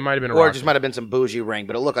 Yeah, there might have been a Or it rock. just might have been some bougie ring,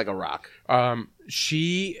 but it looked like a rock.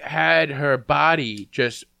 She had her body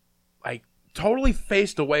just like totally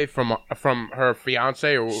faced away from her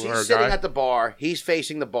fiance or She's her sitting guy. at the bar. He's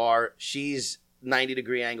facing the bar. She's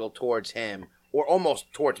 90-degree angle towards him, or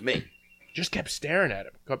almost towards me. Just kept staring at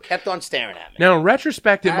him. Kept on staring at me. Now, in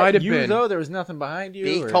retrospect, it might have you been. though. There was nothing behind you.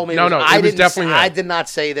 B or- told me. No, no, I it was didn't definitely say- him. I did not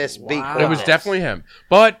say this. B Wow. caught It was this. definitely him.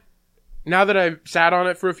 But now that I've sat on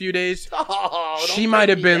it for a few days, Oh, don't she might bring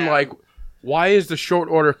have me been down. like, "Why is the short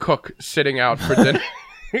order cook sitting out for dinner?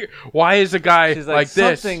 Why is a guy She's like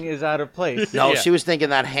this?" something is out of place. No, Yeah. she was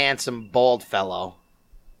thinking that handsome bald fellow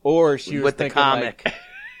Or she was with the thinking, comic.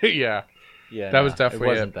 Like, Yeah, yeah, That no, was definitely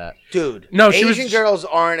it wasn't it. that. Dude, No, she Asian was- girls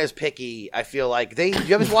aren't as picky. I feel like you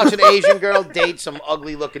ever watch an Asian girl date some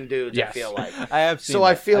ugly looking dudes? I Yes. feel like. I have seen. So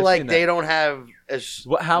I that. feel I've like seen they that. don't have as.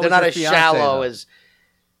 How they're was not your as fiance, shallow though? as.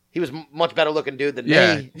 He was much better looking dude than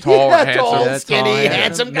Yeah, me. tall, Yeah, handsome. tall, Yeah, skinny, tall,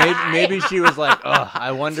 handsome guy. Maybe she was like, "Ugh,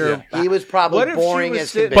 I wonder." He was probably What if she boring was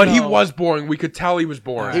as can sitting- be. but he No. was boring. We could tell he was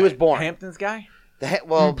boring. He was boring. Hamptons guy.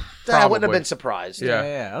 Well, I wouldn't probably. have been surprised.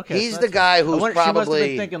 Yeah. Okay. He's so the that's guy good. who's She must have probably-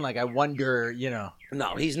 been thinking like, I wonder,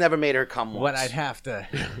 No, he's never made her come once. what I'd have to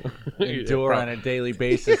Yeah, endure on a daily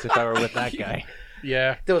basis if I were with that guy.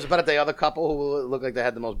 Yeah, There was about the other couple who looked like they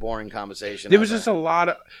had the most boring conversation. there was ever. just a lot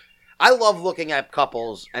of. I love looking at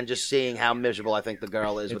couples and just seeing how miserable I think the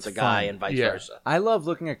girl is with It's the guy fun. and vice Yeah. versa. I love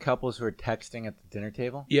looking at couples who are texting at the dinner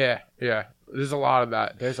table. Yeah. There's a lot of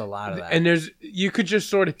that. There's a lot of that. And you could just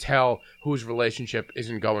sort of tell whose relationship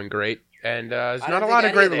isn't going great. And there's I not don't a lot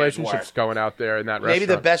think of great any of theirs relationships work. going out there in that Maybe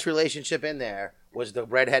the restaurant. best relationship in there was the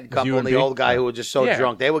redhead couple you and and the me? old guy who were just so Yeah.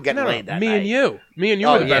 drunk. They were getting No, laid that me night. and you. Me and you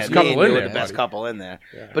Oh, were the yeah, best me couple and you in were there. the best buddy. couple in there.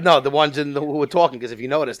 But no, the ones who were talking, because if you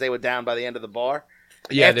notice, they were down by the end of the bar.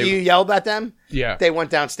 Yeah, After you yelled at them, yeah. they went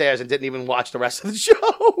downstairs and didn't even watch the rest of the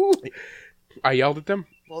show. I yelled at them.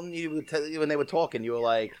 Well, when they were talking, you were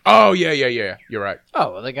like, Oh yeah. You're right.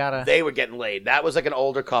 oh, well, they gotta. they were getting laid. That was like an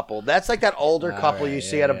older couple. That's like that older couple right, you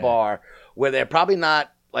see yeah, at a yeah. bar where they're probably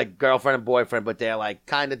not like girlfriend and boyfriend, but they're like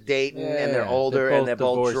kind of dating and they're Yeah, older they're and they're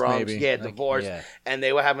both both drunk. divorced, maybe. Yeah, Like, divorced. yeah. And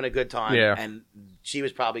they were having a good time. Yeah. And she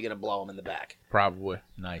was probably going to blow him in the back. Probably.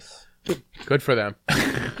 Nice. Good for them.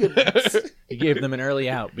 You gave them an early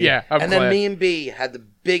out. B. Yeah. I'm And glad. then me and B had the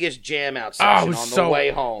biggest jam out Oh, it session was on the so. way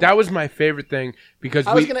home. That was my favorite thing because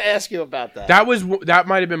I was going to ask you about that. that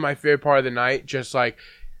might have been my favorite part of the night. Just like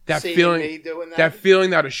that Seeing feeling. me doing that? That feeling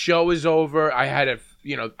that a show is over. I had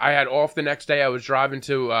I had off the next day. I was driving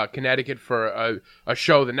to Connecticut for a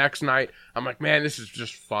show the next night. I'm like, man, this is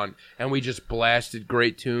just fun. And we just blasted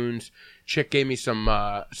great tunes. Chick gave me some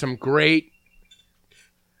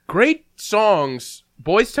great songs,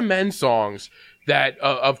 Boys to Men songs that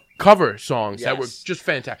of cover songs that were Yes. just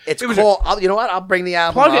fantastic. It's It was called. You know what? I'll bring the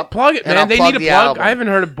album up. plug it, and man. I'll They plug need a the plug. album. I haven't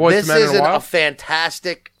heard of Boyz This II Men in is a while. a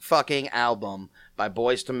fantastic fucking album by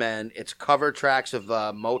Boyz II Men. It's cover tracks of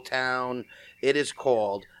Motown. It is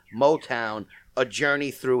called Motown: A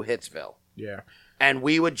Journey Through Hitsville. Yeah. And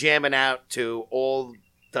we were jamming out to all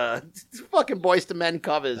the fucking Boyz II Men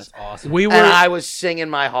covers. That's awesome. We And were I was singing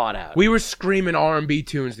my heart out. we were screaming R&B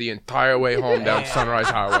tunes the entire way home down Sunrise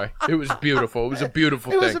Highway. It was beautiful. It was a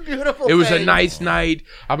beautiful It thing. was a beautiful It was a thing. nice night.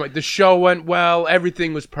 I'm like, the show went well.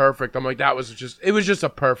 Everything was perfect. I'm like, it was just a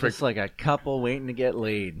perfect. It's like a couple waiting to get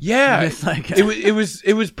laid. Yeah, It's like it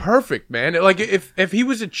was perfect, man. Like if he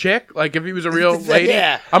was a chick, like if he was a real lady,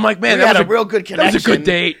 Yeah. I'm like, man, We that had was a real good That was a connection. good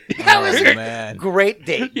date. That was Oh, a man. great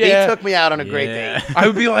date. Yeah. He took me out on a great Yeah. date. I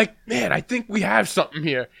would be like, man, I think we have something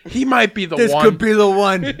here. He might be the This one. could be the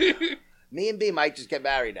one. Me and B might just get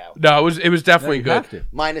married now. No, it was definitely You good. have to.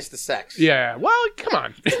 Minus the sex. Yeah. Well, come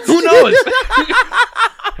on. Who knows?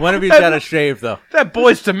 One of you's got to shave, though. That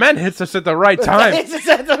Boyz II Men hits us at the right time. It's just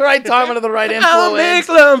at the right time under the right I'll make influence.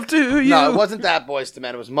 love to you. No, it wasn't that Boyz II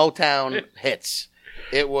Men. It was Motown hits.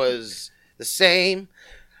 It was the same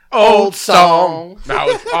old song. That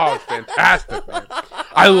was fantastic, man.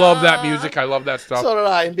 I love that music. I love that stuff. So did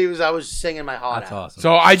I. And B I was singing my heart That's out. awesome.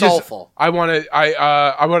 So I just Soulful. I want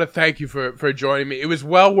to thank you for joining me. It was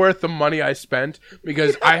well worth the money I spent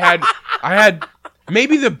because I had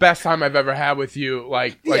maybe the best time I've ever had with you,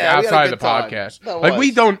 like Yeah, we had a outside good of the time. podcast. That Like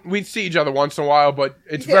was. we see each other once in a while, but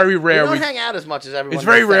it's Yeah, very rare. We don't hang out as much as everyone. It's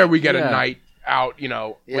very does rare think. we get Yeah. a night out, with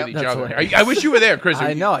Yep. each That's other. right. I wish you were there, Chris.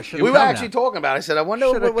 I know, I should've We were come actually now. talking about it. I said, I wonder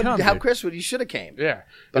Should've come, how dude. Chris would. You should have came. Yeah,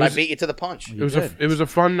 But it was, I beat you to the punch. it was did. it was a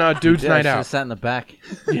fun dudes Yeah, night I should've out. sat in the back.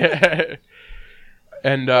 Yeah,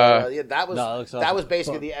 and Yeah, that was No, it looks that awesome. was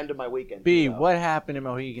basically the end of my weekend. B, So. what happened to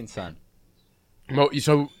Mohegan Sun?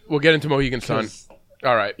 so we'll get into Mohegan Sun. 'Cause-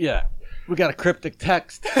 All right. Yeah. We got a cryptic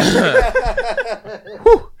text.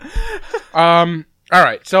 All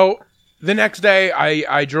right. So the next day,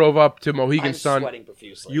 I drove up to Mohegan I'm Sun. sweating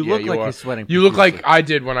profusely. You Yeah, look like are. you're sweating. You look like profusely. I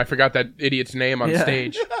did when I forgot that idiot's name on Yeah.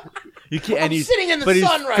 stage. You can't. I'm And he's sitting in the but he's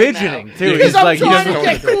sun right fidgeting now. too. Because He's I'm like he trying doesn't to know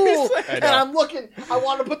get what to do. cool, I and know. I'm looking. I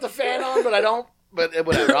want to put the fan on, but I don't. But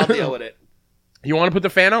whatever, I'll deal with it. You want to put the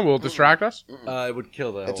fan on? Will it distract us? It would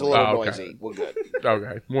kill the. It's a whole- little Oh, okay. noisy. We're good.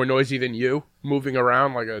 Okay. More noisy than you, moving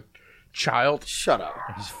around like a child. Shut up.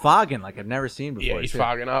 He's fogging like I've never seen before. Yeah, he's too.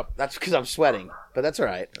 fogging up. That's because I'm sweating, but that's all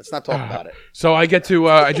right. Let's not talk about it. So I get to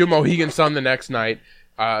I do Mohegan Sun the next night.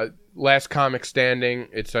 Last comic standing.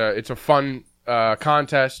 It's a fun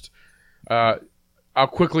contest. I'll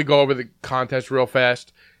quickly go over the contest real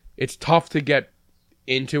fast. It's tough to get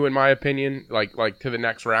into, in my opinion, like to the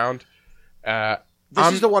next round.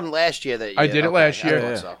 This is the one last year that I did it last year. I thought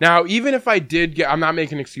Yeah. so. Now, even if I did get, I'm not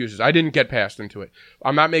making excuses. I didn't get past into it.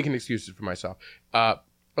 I'm not making excuses for myself. A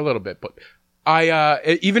little bit, but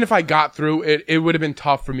even if I got through it, it would have been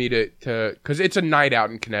tough for me to, cause it's a night out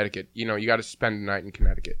in Connecticut. You know, you got to spend the night in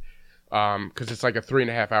Connecticut. Cause it's like a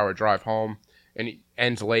 3.5 hour drive home and it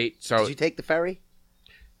ends late. So Did you take the ferry?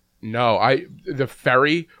 no, the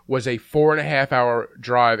ferry was a 4.5 hour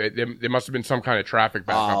drive. There must have been some kind of traffic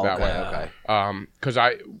backup that way. okay. Cause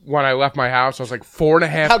when I left my house, I was like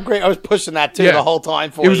 4.5. How great! I was pushing that too Yeah. the whole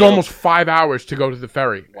time for It was you. almost 5 hours to go to the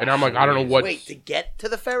ferry, and I'm like, I don't know what Wait, to get to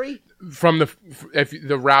the ferry? from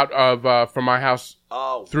the route of from my house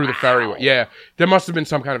Oh, through the ferry. Yeah, there must have been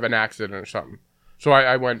some kind of an accident or something. So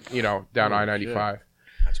I went, down I-95.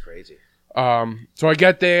 That's crazy. So I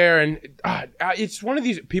get there, and it's one of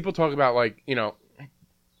these people talk about like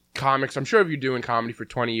comics. I'm sure if you're doing comedy for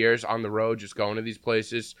 20 years on the road, just going to these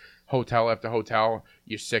places, hotel after hotel,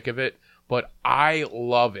 you're sick of it. But I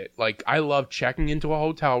love it. Like, I love checking into a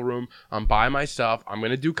hotel room. I'm by myself. I'm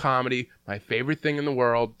going to do comedy, my favorite thing in the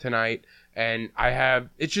world tonight. And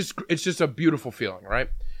it's just a beautiful feeling, right?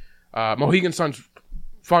 Mohegan Sun's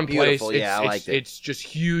fun Beautiful, place. yeah, I liked it. It's just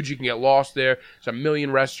huge. You can get lost there. There's a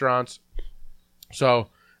million restaurants. So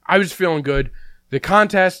I was feeling good. The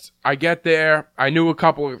contest, I get there. I knew a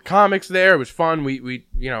couple of comics there. It was fun. We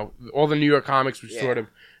all the New York comics, we sort of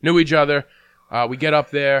knew each other. We get up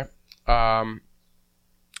there.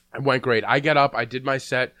 It went great. I get up. I did my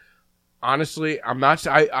set. Honestly,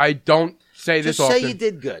 I don't say this Just say often. you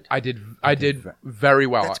did good. I did very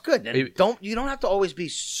well. That's good. And you don't have to always be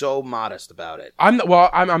so modest about it. I'm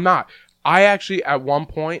not. I actually at one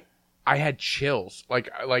point I had chills. Like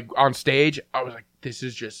on stage, I was like, this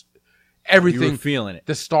is just everything. You were feeling it.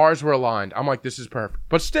 The stars were aligned. I'm like, this is perfect.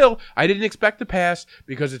 But still, I didn't expect to pass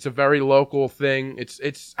because it's a very local thing.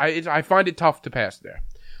 I find it tough to pass there.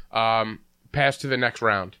 Pass to the next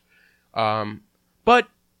round. But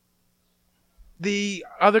the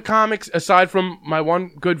other comics, aside from my one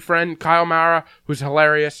good friend, Kyle Mara, who's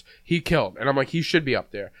hilarious, he killed. And I'm like, he should be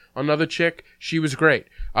up there. Another chick, she was great.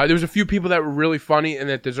 There was a few people that were really funny and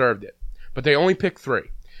that deserved it. But they only picked 3.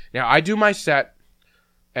 Now, I do my set,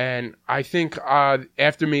 and I think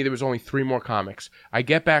after me, there was only 3 more comics. I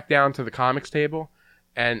get back down to the comics table,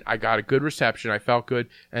 and I got a good reception. I felt good.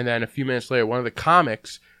 And then a few minutes later, one of the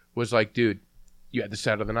comics was like, dude, you had the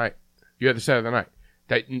set of the night. You had the set of the night.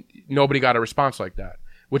 That nobody got a response like that,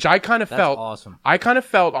 which I kind of felt. Awesome. I kind of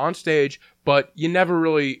felt on stage, but you never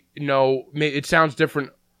really know. It sounds different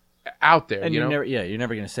out there, And you know. you're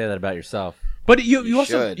never going to say that about yourself. But you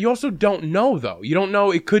should. also don't know though. You don't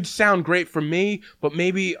know. It could sound great for me, but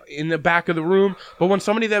maybe in the back of the room. But when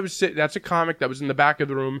somebody that's a comic that was in the back of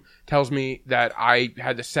the room tells me that I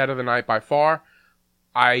had the set of the night by far,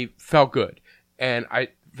 I felt good. And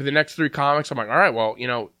for the next 3 comics, I'm like, all right, well, you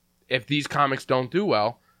know, if these comics don't do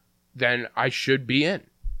well, then I should be in.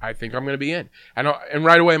 I think I'm going to be in. And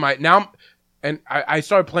right away, I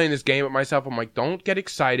started playing this game with myself. I'm like, don't get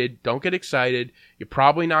excited. Don't get excited. You're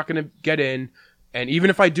probably not going to get in. And even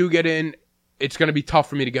if I do get in, it's going to be tough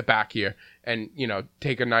for me to get back here and, you know,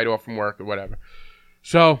 take a night off from work or whatever.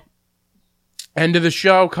 So, end of the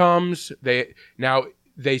show comes. They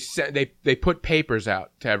put papers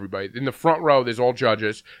out to everybody. In the front row, there's all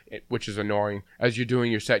judges, which is annoying. As you're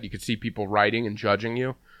doing your set, you could see people writing and judging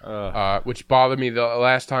you, which bothered me the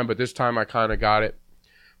last time, but this time I kind of got it.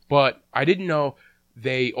 But I didn't know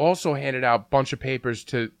they also handed out a bunch of papers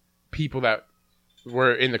to people that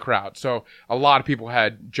were in the crowd. So a lot of people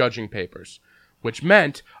had judging papers, which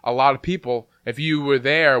meant a lot of people, if you were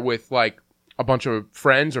there with like a bunch of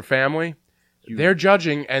friends or family, they're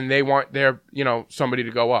judging and they want somebody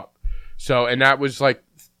to go up. So, and that was like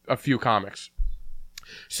a few comics.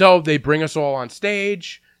 So they bring us all on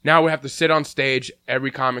stage. Now we have to sit on stage. Every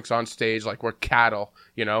comic's on stage like we're cattle,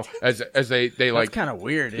 you know, as they like. That's kind of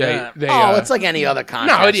weird. It's like any other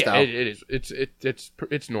contest. No, it is.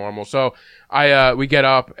 It's normal. So we get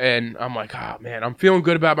up and I'm like, oh man, I'm feeling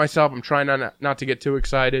good about myself. I'm trying not to get too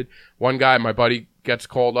excited. One guy, my buddy, gets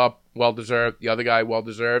called up, well deserved. The other guy, well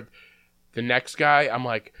deserved. The next guy, I'm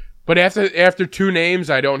like, but after 2 names,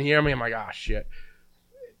 I don't hear me. I'm like, ah, shit.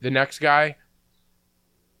 The next guy,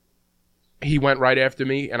 he went right after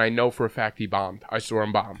me, and I know for a fact he bombed. I saw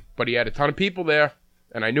him bomb. But he had a ton of people there,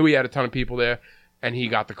 and I knew he had a ton of people there, and he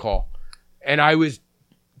got the call. And I was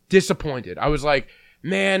disappointed. I was like,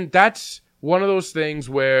 man, that's one of those things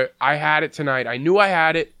where I had it tonight. I knew I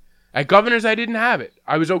had it. At Governor's, I didn't have it.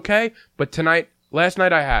 I was okay, but last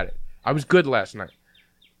night I had it. I was good last night.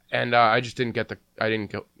 And I just didn't get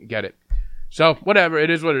it. So whatever, it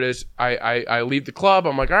is what it is. I leave the club.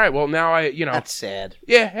 I'm like, all right, well now That's sad.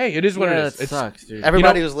 Yeah, hey, it is what it is. It sucks, dude.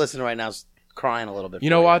 Everybody who's listening right now is crying a little bit. You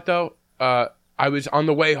know what though? I was on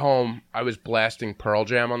the way home. I was blasting Pearl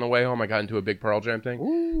Jam on the way home. I got into a big Pearl Jam thing.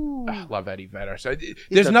 Ooh. Love Eddie Vedder. So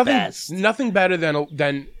there's nothing better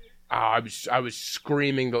than I was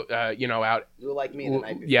screaming out. You were like me the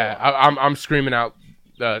night before. Yeah, I'm screaming out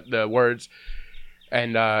the words.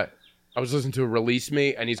 And I was listening to Release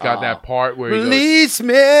Me, and he's got that part where he Release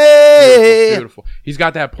me. Beautiful. He's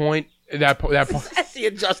got that point. That point. You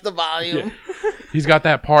adjust the volume. Yeah. He's got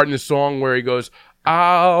that part in the song where he goes,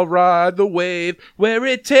 "I'll ride the wave where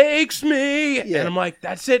it takes me," and I'm like,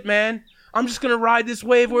 "That's it, man. I'm just gonna ride this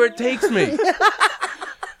wave where it takes me.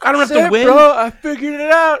 I don't have to win, bro. I figured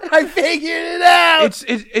it out.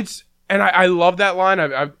 It's and I love that line.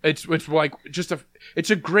 It's like just it's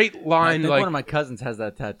a great line. I think like one of my cousins has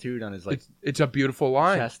that tattooed on his it's a beautiful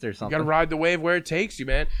line. Chest or something. You gotta ride the wave where it takes you,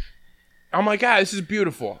 man. I'm like, this is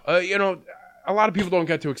beautiful. A lot of people don't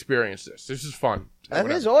get to experience this. This is fun. That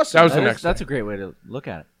is awesome. That was the next. That's a great way to look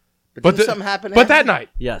at it. But did something happen? But that night,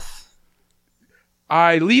 Yes.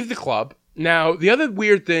 I leave the club. Now, the other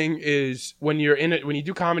weird thing is when you're when you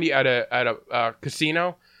do comedy at a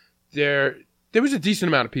casino, there was a decent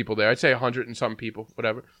amount of people there. I'd say 100 and some people,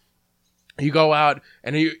 whatever. You go out,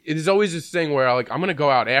 and there's always this thing where I'm going to go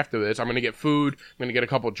out after this. I'm going to get food. I'm going to get a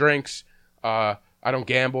couple of drinks. I don't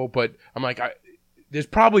gamble, but I'm like, there's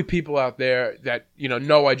probably people out there that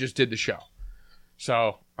know I just did the show.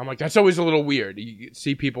 So I'm like, that's always a little weird. You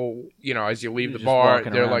see people, as you leave the bar,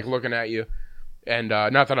 they're like looking at you. And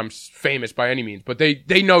not that I'm famous by any means, but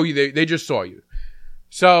they know you. They just saw you.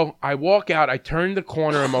 So I walk out. I turn the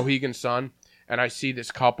corner of Mohegan Sun, and I see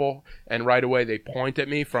this couple. And right away, they point at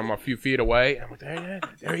me from a few feet away. I'm like,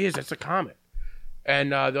 there he is. That's a comic.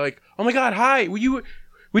 And they're like, oh my God, hi.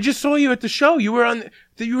 We just saw you at the show. You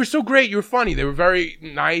were so great. You were funny. They were very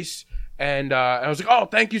nice. And I was like, oh,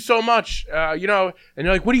 thank you so much. And they're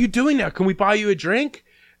like, what are you doing now? Can we buy you a drink?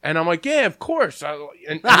 And I'm like, yeah, of course.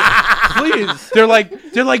 Please. They're like,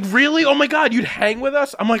 really? Oh my God, you'd hang with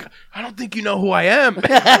us? I'm like, I don't think you know who I am.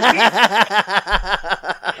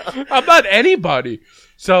 I'm not anybody.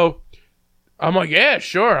 So I'm like, yeah,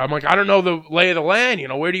 sure. I'm like, I don't know the lay of the land.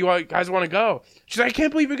 Where do you guys want to go? She's like, I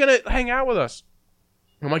can't believe you're going to hang out with us.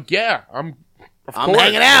 I'm like, yeah, I'm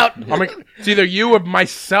hanging out. I'm like, it's either you or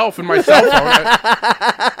myself and my cell phone.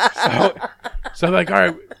 So I'm like, all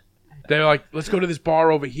right. They're like, let's go to this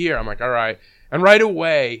bar over here. I'm like, all right. And right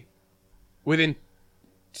away, within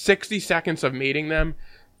 60 seconds of meeting them,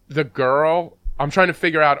 the girl, I'm trying to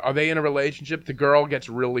figure out, are they in a relationship? The girl gets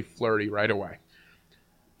really flirty right away.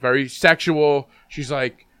 Very sexual. She's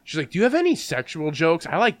like, do you have any sexual jokes?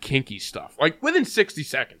 I like kinky stuff. Like within 60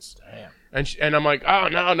 seconds. Damn. And I'm like, oh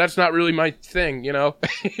no, that's not really my thing, I'm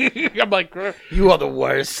like, you are the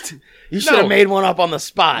worst. You should have made one up on the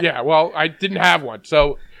spot. Yeah, well, I didn't have one,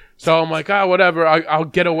 so I'm like, whatever. I'll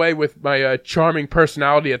get away with my charming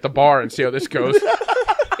personality at the bar and see how this goes,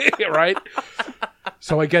 right?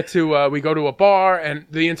 So I get to we go to a bar, and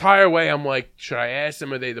the entire way I'm like, should I ask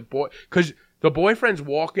them? Are they the boy? Because the boyfriend's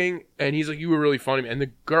walking, and he's like, you were really funny, and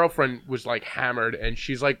the girlfriend was like hammered, and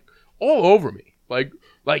she's like all over me, like,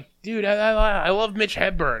 dude, I love Mitch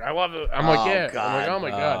Hedberg. I love it. I'm like, yeah. God. I'm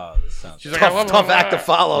like, oh my God. She's like, tough act to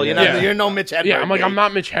follow. You're no Mitch Hedberg. Yeah, I'm like, I'm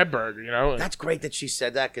not Mitch Hedberg. That's great that she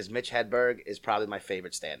said that because Mitch Hedberg is probably my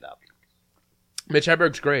favorite stand-up. Mitch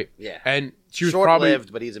Hedberg's great. Yeah, and she was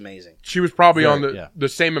short-lived, but he's amazing. She was probably on the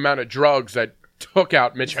same amount of drugs that took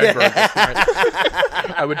out Mitch Hedberg.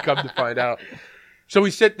 I would come to find out. So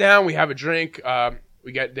we sit down, we have a drink.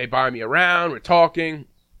 They buy me around. We're talking.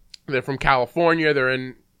 They're from California.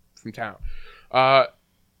 They're from town.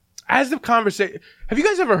 As the conversation, have you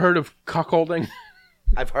guys ever heard of cuckolding?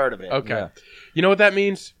 I've heard of it. Okay. Yeah. You know what that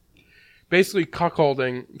means? Basically,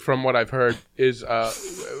 cuckolding, from what I've heard, is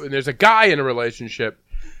when there's a guy in a relationship,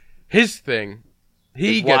 his thing,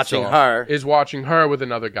 is watching her with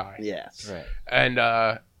another guy. Yes. Right.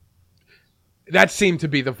 And that seemed to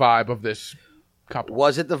be the vibe of this couple.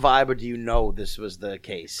 Was it the vibe, or do you know this was the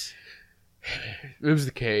case? It was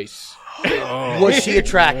the case. Was she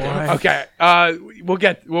attractive? Okay. We'll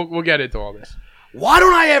get into all this. Why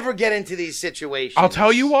don't I ever get into these situations? I'll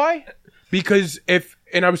tell you why. Because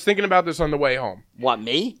and I was thinking about this on the way home. What,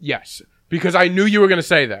 me? Yes. Because I knew you were going to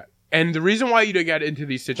say that. And the reason why you don't get into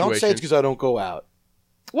these situations. Don't say it's because I don't go out.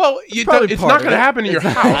 Well, it's not going to happen in your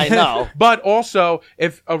house. I know. But also,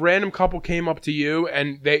 if a random couple came up to you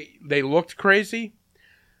and they looked crazy,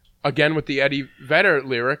 again with the Eddie Vedder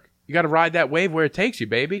lyric, you got to ride that wave where it takes you,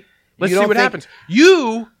 baby. Let's see what happens.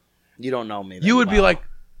 You don't know me. You would be like,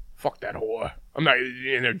 fuck that whore. I'm not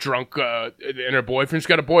in a drunk, and her boyfriend's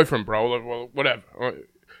got a boyfriend, bro. Well, whatever.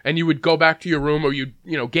 And you would go back to your room, or you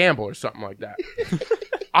gamble or something like that.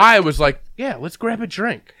 I was like, yeah, let's grab a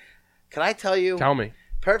drink. Can I tell you? Tell me.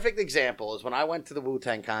 Perfect example is when I went to the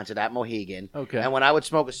Wu-Tang concert at Mohegan. Okay. And when I would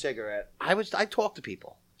smoke a cigarette, I talked to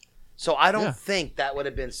people. So I don't think that would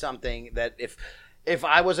have been something that if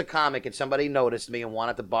I was a comic and somebody noticed me and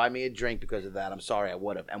wanted to buy me a drink because of that, I'm sorry, I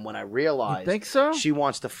would have. And when I realized think so? she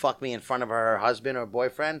wants to fuck me in front of her husband or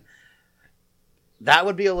boyfriend, that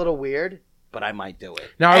would be a little weird, but I might do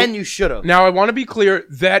it. Now, and you should have. Now, I want to be clear,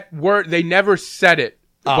 they never said it,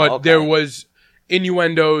 but there was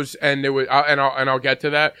innuendos, and there was, and I'll get to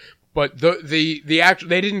that. But the actual,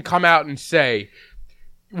 they didn't come out and say,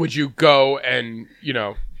 would you go and,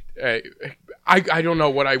 I don't know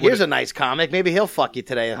what I would. Here's a nice comic. Maybe he'll fuck you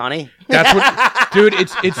today, honey. That's what, dude.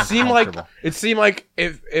 It seemed like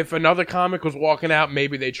if another comic was walking out,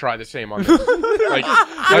 maybe they try the same on this.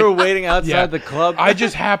 They were waiting outside the club. I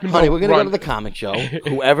just happened. Honey, we're gonna go to the comic show.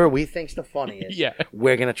 Whoever we think's the funniest,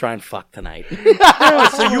 we're gonna try and fuck tonight.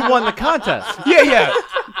 So you won the contest. Yeah.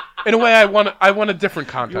 In a way, I won a different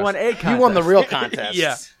contest. You won a contest. You won the real contest.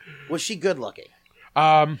 Yeah. Was she good looking?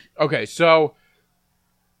 Okay, so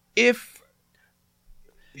if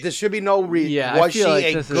there should be no reason. Yeah, was she like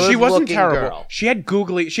a good she wasn't looking terrible. girl? She had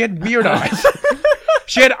weird eyes.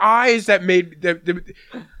 She had eyes that made.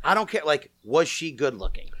 I don't care. Like, was she good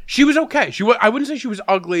looking? She was okay. I wouldn't say she was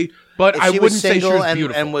ugly, but I wouldn't say she was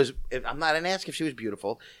beautiful. I didn't ask if she was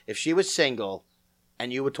beautiful. If she was single,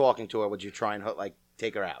 and you were talking to her, would you try and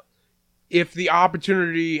take her out? If the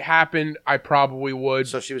opportunity happened, I probably would.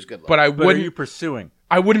 So she was good looking. But I But wouldn't. are you pursuing?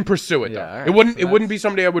 I wouldn't pursue it. Yeah, Though. all right, It wouldn't. so It wouldn't be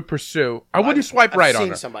somebody I would pursue. I wouldn't swipe right on I've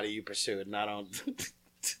her. seen somebody you pursued, and I don't.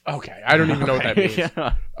 Okay, I don't even know what that means.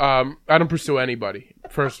 Yeah. I don't pursue anybody.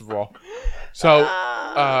 First of all, so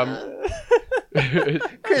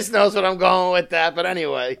Chris knows what I'm going with that, but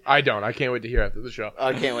anyway, I don't. I can't wait to hear after the show.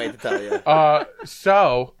 I can't wait to tell you.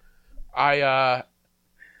 So I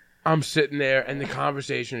I'm sitting there, and the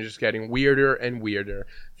conversation is just getting weirder and weirder.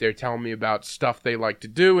 They're telling me about stuff they like to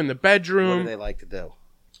do in the bedroom. What do they like to do?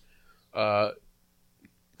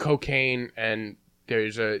 Cocaine, and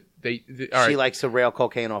there's all She right. likes to rail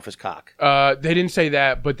cocaine off his cock. They didn't say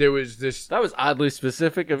that, but there was this. That was oddly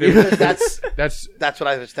specific of you. That's That's what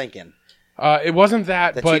I was thinking. it wasn't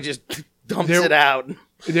that, That but she just dumps there- it out.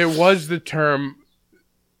 there was the term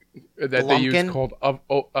that they Blumpkin? used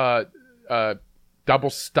called double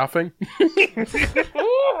stuffing.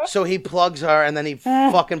 So he plugs her and then he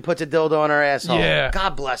fucking puts a dildo on her asshole. Yeah.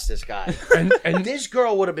 God bless this guy. and This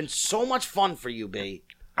girl would have been so much fun for you, B.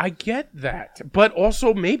 I get that, but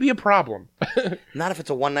also maybe a problem. Not if it's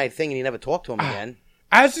a one night thing and you never talk to him again.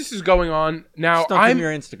 As this is going on now, Just don't give me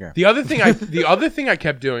your Instagram. the other thing I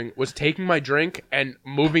kept doing was taking my drink and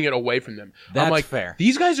moving it away from them. I'm That's like, fair.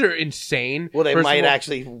 These guys are insane. Well, they First of might all,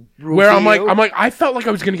 actually roofie where I'm you. like, I felt like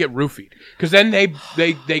I was gonna get roofied because then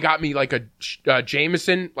they got me like a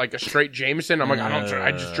Jameson, like a straight Jameson. I'm like,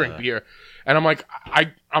 I just drink beer, and I'm like,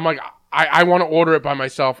 I want to order it by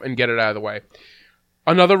myself and get it out of the way.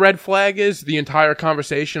 Another red flag is the entire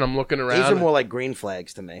conversation. I'm looking around. These are more like green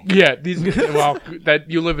flags to me. Yeah, these. Well, that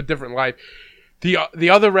you live a different life. The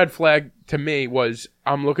other red flag to me was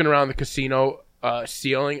I'm looking around the casino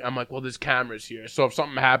ceiling. I'm like, well, there's cameras here, so if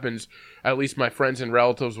something happens, at least my friends and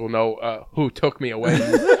relatives will know who took me away,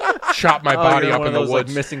 and shot my body you're up one in of the those, woods.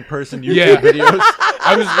 like, missing person YouTube Yeah. videos.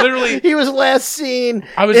 I was literally, He was last seen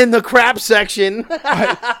was- in the crap section.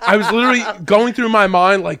 I was literally going through my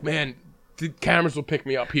mind like, man, the cameras will pick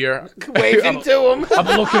me up here. Waving to him.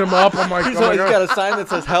 I'm looking them up. I'm like, He's oh my always God. got a sign that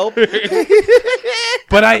says help.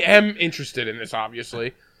 But I am interested in this,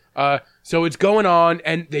 obviously. So it's going on,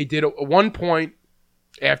 and they did at one point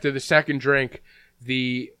after the second drink,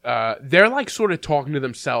 they're like sort of talking to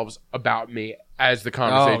themselves about me as the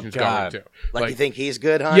conversation's going God. to. Like, you think he's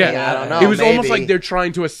good, honey? Yeah, I don't know. It was almost maybe. like they're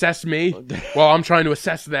trying to assess me while I'm trying to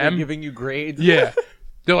assess They're them. giving you grades. Yeah,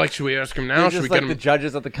 they're like, should we ask him now? They're Should we just get like him? the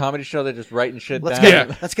judges at the comedy show. They're just writing shit Let's down. get,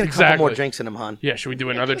 Yeah, let's get a couple exactly. more drinks in him, hon. Yeah, should we do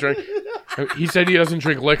another drink? He said he doesn't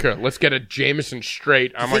drink liquor. Let's get a Jameson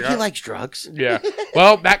straight. I'm I think like, he likes drugs. yeah.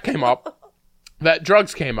 Well, that came up. That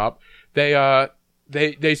drugs came up. They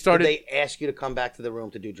started. Did they ask you to come back to the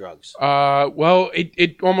room to do drugs? Well,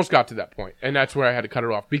 it almost got to that point, and that's where I had to cut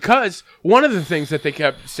it off because one of the things that they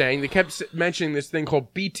kept saying, they kept mentioning this thing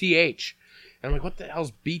called BTH, and I'm like, what the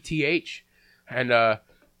hell's BTH?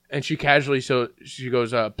 And she casually, so she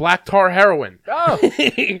goes, black tar heroin. Oh,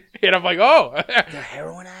 Uh, And I'm like, oh, They're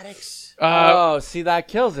heroin addicts. see, that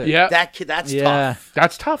kills it. yeah, That's Yeah. tough.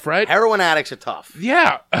 that's tough, right? Heroin addicts are tough.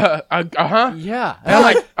 Yeah, huh. Yeah.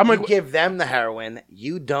 And I'm You like, give them the heroin,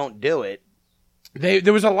 you don't do it.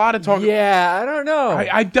 there was a lot of talk. Yeah, I don't know.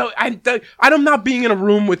 I'm not being in a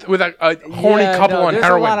room with a horny Yeah, couple no, on there's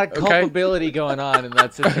heroin. a lot of okay? culpability going on in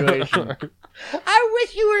that situation. I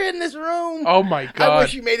wish you were in this room. Oh my I god.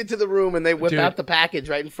 wish you made it to the room and they whip Dude. out the package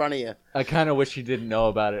right in front of you. I kind of wish he didn't know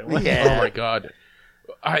about it. Yeah. Oh my god.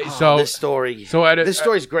 This story. so I- this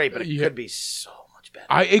story's great, but it yeah. could be so much better.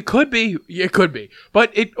 It could be,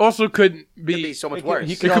 but it also could It could be so much It could- worse.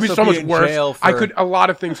 he It could be also so be much in worse. jail I for- could. A lot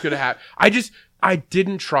of things could have happened. I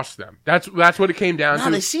didn't trust them. That's what it came down No,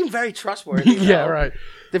 to. they seem very trustworthy. Yeah, though. right.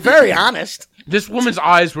 They're very honest. This woman's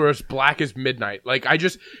eyes were as black as midnight. Like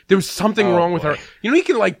there was something wrong with her. You know, you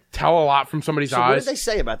can like tell a lot from somebody's So what did eyes. they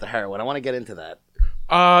say about the heroin? I want to get into that.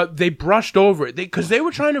 They brushed over it because they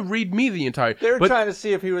were trying to read me the entire. They were but, trying to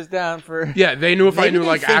see if he was down for. Yeah, they knew if I Maybe knew they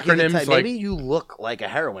like think you're the acronyms. type- Like maybe you look like a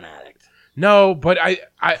heroin addict no, but I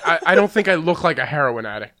don't think I look like a heroin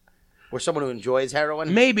addict. or someone who enjoys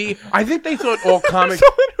heroin. Maybe I think they thought all comics.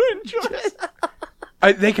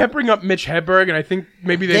 They kept bringing up Mitch Hedberg, and I think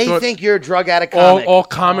maybe they They thought think you're a drug addict comic. all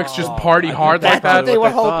comics just party hard like That's what that. they were What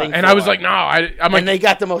they thought. hoping And for. I was like, no, I'm like, and they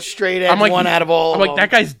got the most straight edge I'm like one out of all. I'm of like them. that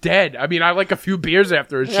guy's dead. I mean, I like a few beers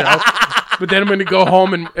after his show, but then I'm going to go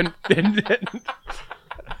home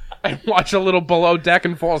and watch a little Below Deck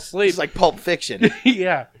and fall asleep. It's like Pulp Fiction.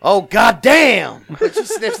 Yeah, Oh goddamn! But she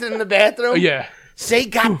sniffs it in the bathroom. yeah, Say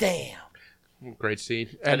goddamn. great scene.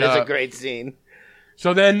 That And is a great scene.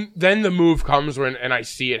 so then the move comes and I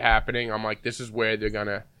see it happening. I'm like, this is where they're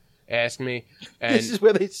gonna ask me, and This is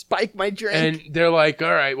where they spike my drink. and they're like,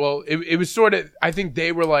 all right, well, it was sort of, I think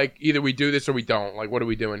they were like, either we do this or we don't. Like, what are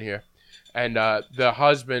we doing here? And the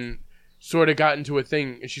husband sort of got into a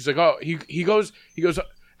thing, and she's like, oh, he goes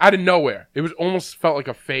out of nowhere. It was almost felt like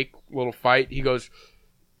a fake little fight. He goes,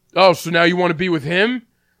 oh, so now you want to be with him?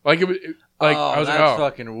 Like, I was that's like, oh.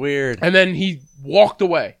 fucking weird. And then he walked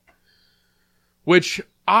away, which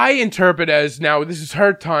I interpret as now this is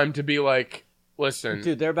her time to be like, listen,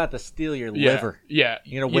 Dude, they're about to steal your yeah, liver. yeah,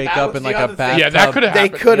 You're gonna yeah, wake that up was in the like a other thing. bathtub. Yeah, that could've They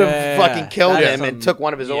happened. could have Yeah. fucking killed That's him and took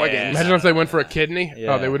one of his organs. Imagine if they went for a kidney.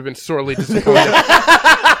 Yeah. Oh, they would have been sorely disappointed.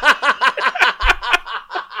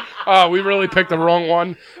 Oh, we really picked the wrong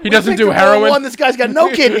one. He doesn't do heroin. This guy's got no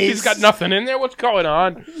kidneys. He's got nothing in there. What's going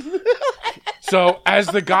on? So as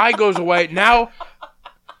the guy goes away, now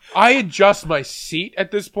I adjust my seat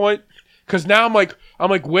at this point because now I'm like,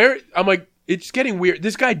 where? I'm like, it's getting weird.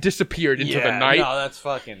 This guy disappeared into the night. No, that's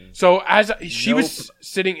fucking. So as she Nope. was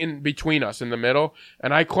sitting in between us in the middle,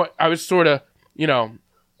 and I was sort of,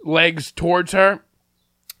 legs towards her,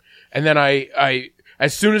 and then I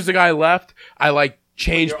as soon as the guy left, I like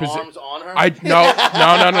changed Your position. arms on her?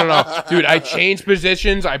 No, dude. I changed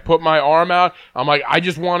positions. I put my arm out. I'm like, I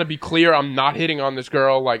just want to be clear. I'm not hitting on this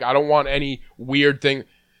girl. Like, I don't want any weird thing.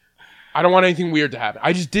 I don't want anything weird to happen.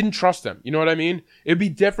 I just didn't trust them. You know what I mean? It'd be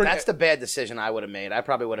different. That's the bad decision I would have made. I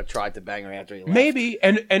probably would have tried to bang her after he left. maybe,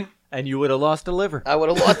 and And you would have lost a liver. I would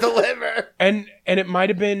have lost the liver. and it might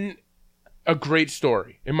have been a great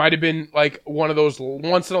story. It might have been like one of those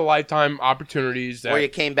once in a lifetime opportunities that, Or you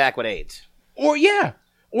came back with AIDS.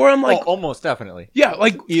 or I'm like, Almost definitely. yeah,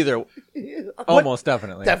 like Either. Almost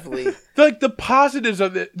definitely. Definitely. like the positives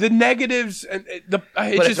of it, the negatives, and But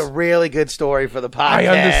it's a really good story for the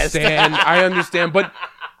podcast. I understand, but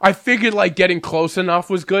I figured like getting close enough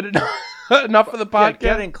was good enough for the Yeah, podcast.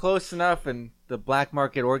 getting close enough and the black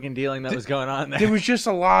market organ dealing that was going on there. There was just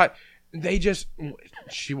a lot.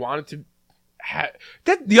 She wanted to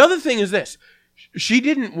that. The other thing is this: she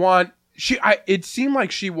didn't want. It seemed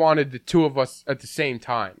like she wanted the two of us at the same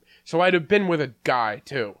time. So I'd have been with a guy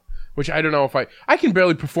too, which I don't know if I can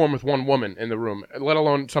barely perform with one woman in the room, let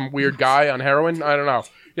alone some weird guy on heroin. I don't know.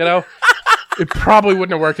 It probably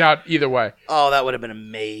wouldn't have worked out either way. Oh, that would have been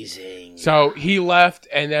amazing. So he left,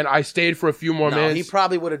 and then I stayed for a few more No, minutes. he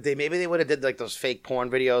probably would have. Maybe they would have did like those fake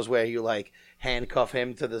porn videos where you like handcuff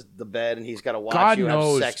him to the bed and he's got to watch God you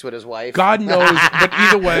knows. have sex with his wife. God knows, but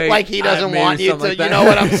either way, like he doesn't maybe want you to. something like You that. know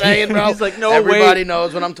what I'm saying, bro? He's like, no, Everybody wait.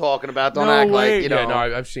 knows what I'm talking about. Don't No, act wait. like you know. Yeah, no,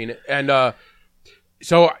 I've seen it. And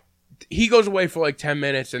so he goes away for like 10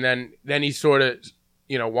 minutes, and then he sort of,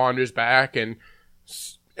 wanders back, and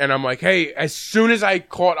I'm like, hey, as soon as I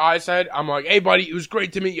caught eyesight, I'm like, hey, buddy, it was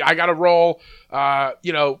great to meet you. I got to roll.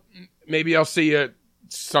 Maybe I'll see you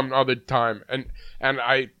some other time. And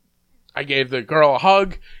I gave the girl a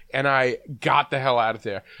hug, and I got the hell out of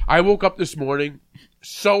there. I woke up this morning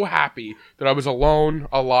so happy that I was alone,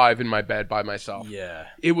 alive in my bed by myself. Yeah.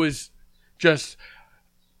 It was just,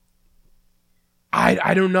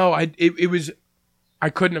 I don't know. It was, I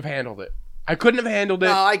couldn't have handled it. I couldn't have handled it.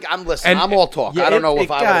 No, I'm listening. And- I'm all talk. Yeah, I don't know it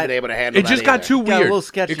if I would have got- been able to handle It that. just got either. too Got a weird. little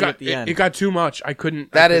sketchy it got, at the end. It got too much. I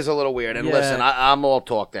couldn't. That is a little weird. And Yeah. listen, I'm all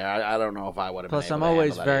talk there. I don't know if I would have. Plus, been I'm able to always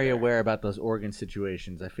handle that very either. aware about those organ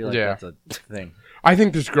situations. I feel like Yeah. that's a thing. I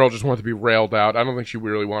think this girl just wanted to be railed out. I don't think she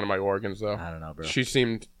really wanted my organs, though. I don't know, bro. She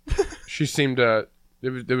seemed, there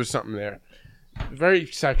was something there. Very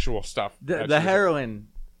sexual stuff. The heroin.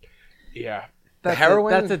 Yeah. That's heroin?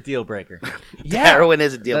 That's a deal breaker. Yeah. Heroin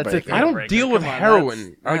is a deal That's a breaker. thing. I don't breaker. deal with Come on,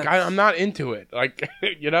 heroin. that's- I'm not into it. Like,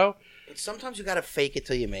 Sometimes you got to fake it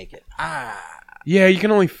till you make it. Yeah, you can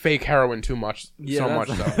only fake heroin too much, Yeah, so much,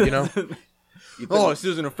 that's- though, you know? Oh, this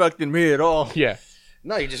isn't affecting me at all. Yeah.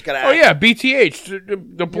 No, you just got to. Oh, yeah, BTH,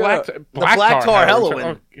 the black, black tar heroin.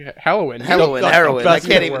 Oh, yeah, heroin. Heroin, heroin. I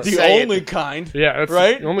can't even The say only it. kind. Yeah, that's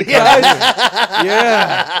Right? the only Guys? kind.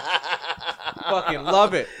 Yeah. Fucking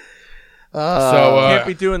love it. So, Can't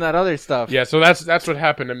be doing that other stuff. yeah, so that's what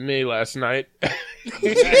happened to me last night.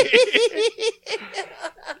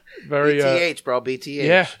 Very, BTH, bro. BTH.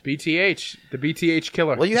 yeah, BTH, the BTH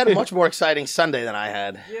killer. Well, you had a much more exciting Sunday than I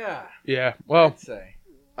had. Yeah. Yeah, well, I'd say.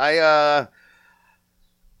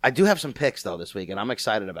 I do have some picks though this week, and I'm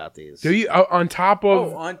excited about these. do you on top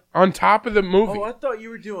of on top of the movie? Oh, I thought you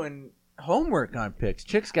were doing homework on picks.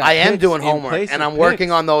 Chicks got I am picks doing in homework, place and of I'm working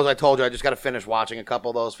picks. on those. I told you I just got to finish watching a couple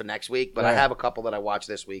of those for next week, but I Right. have a couple that I watched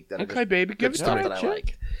this week that are Okay, just baby, give good it stuff to that me, I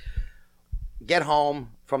like. Get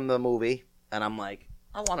home from the movie, and I'm like,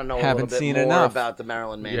 I want to know Haven't a little seen bit more enough. about the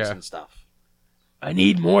Marilyn Manson Yeah. stuff. I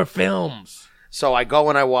need more films. So I go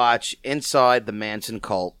and I watch Inside the Manson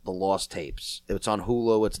Cult: The Lost Tapes. It's on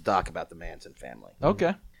Hulu. It's a doc about the Manson family.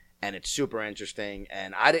 Okay. And it's super interesting.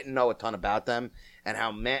 And I didn't know a ton about them and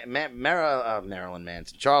how Marilyn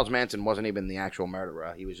Manson, Charles Manson wasn't even the actual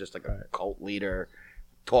murderer. He was just like a cult leader,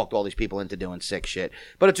 talked all these people into doing sick shit.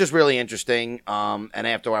 But it's just really interesting. And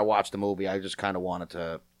after I watched the movie, I just kind of wanted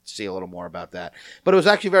to see a little more about that. But it was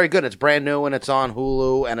actually very good. It's brand new and it's on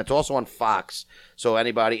Hulu and it's also on Fox. So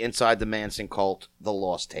anybody Inside the Manson Cult: The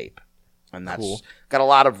Lost Tape. and that's Cool. got a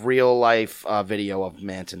lot of real life video of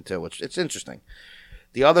Manson too. It's interesting.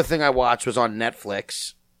 The other thing I watched was on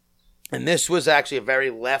Netflix, and this was actually a very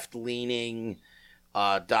left leaning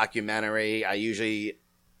documentary. I usually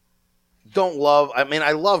don't love. I mean,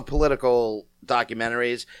 I love political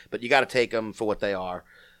documentaries, but you got to take them for what they are.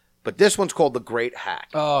 But this one's called The Great Hack.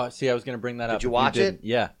 Oh, see, I was going to bring that up. Did you if watch didn't. it?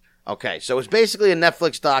 Yeah. Okay, so it's basically a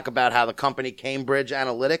Netflix doc about how the company Cambridge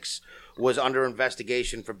Analytics was under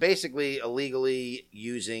investigation for basically illegally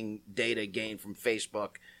using data gained from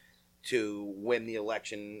Facebook to win the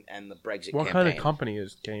election and the Brexit What campaign. kind of company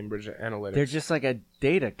is Cambridge Analytics? They're just like a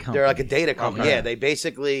data company. They're like a data company. Okay. Yeah, they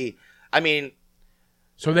basically, I mean,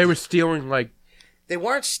 So they were stealing like they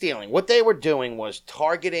weren't stealing. What they were doing was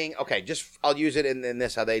targeting. Okay, I'll use it in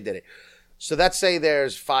this how they did it. So let's say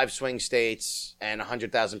there's 5 swing states and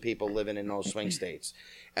 100,000 people living in those swing states,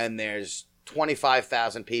 and there's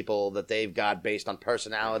 25,000 people that they've got based on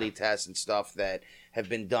personality tests and stuff that have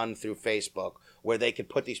been done through Facebook, where they could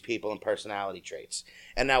put these people in personality traits.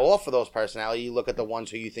 And now off of those personality, you look at the ones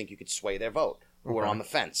who you think you could sway their vote, who are on the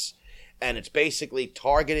fence. And it's basically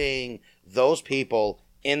targeting those people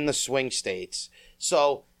in the swing states.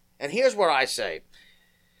 So, and here's what I say.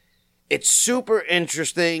 It's super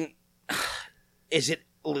interesting. Is it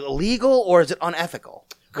illegal or is it unethical?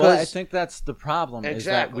 Well, I think that's the problem is that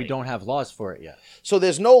Exactly. we don't have laws for it yet. So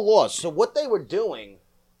there's no laws. So what they were doing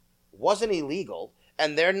wasn't illegal,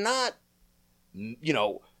 and they're not,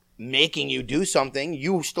 making you do something.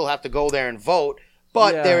 You still have to go there and vote.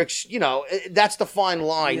 But Yeah. that's the fine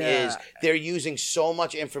line Yeah. is they're using so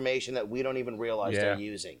much information that we don't even realize they're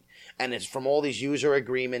using. And it's from all these user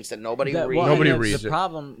agreements that nobody reads. Nobody and reads The it.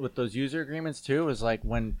 problem with those user agreements too is like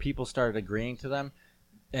when people started agreeing to them,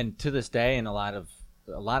 and to this day in a lot of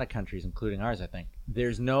countries, including ours, I think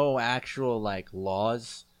there's no actual like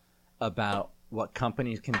laws about what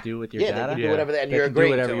companies can do with your Yeah, data. they can do whatever and They you're can do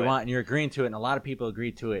agreeing whatever to you it. want, and you're agreeing to it. And a lot of people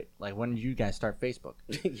agreed to it. Like when did you guys start Facebook?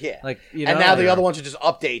 Yeah. Like and now the other ones are just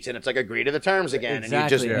updates, and it's like agree to the terms again,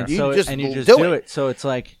 Exactly. and and so, you just do it. So it's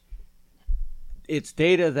like it's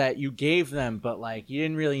data that you gave them, but like you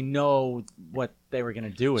didn't really know what they were going to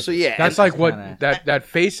do with So it. yeah, that's and- like what kinda- that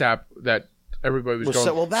face app that everybody was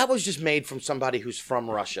going. well, that was just made from somebody who's from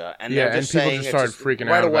Russia, and Yeah, they're just and people saying just it's started freaking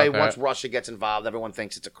right out away. about Once that. Russia gets involved, everyone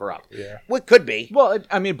thinks it's a corrupt. Yeah. Well, it could be. Well,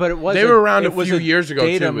 but it was They were around it a was few years ago,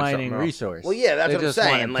 data too, with mining something else. resource. Well, yeah, that's They what I'm just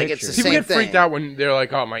saying. wanted Like, it's the pictures. People same get freaked thing. out when they're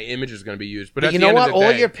like, "Oh, my image is going to be used." But But at you the know end what? of the All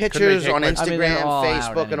day, your couldn't they pictures take, on like- Instagram, they're all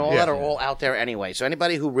out Facebook, and all anyway. that are all out there anyway. So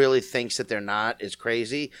anybody who really thinks that they're not is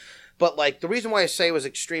crazy. But like the reason why I say it was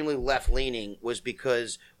extremely left leaning was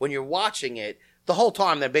because when you're watching it, the whole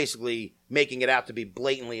time they're basically making it out to be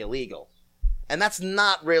blatantly illegal, and that's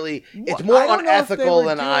not really. It's more I don't know if they unethical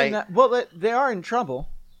were than doing that. Well, they are in trouble.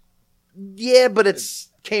 Yeah, but it's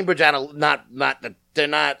Cambridge Analytica. They're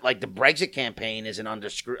not like the Brexit campaign isn't under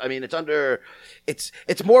screw. I mean, it's under. It's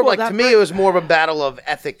more Well, like that to me it was more of a battle of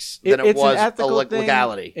ethics than it It's was an ethical thing.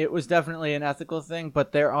 legality. It was definitely an ethical thing,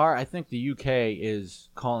 but I think the UK is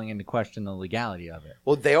calling into question the legality of it.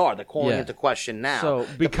 Well, they are. They're calling Yeah. into question now. So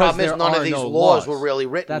the because problem is there none are of these no laws were really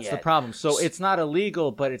written That's yet. the problem. So it's not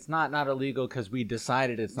illegal, but it's not illegal because we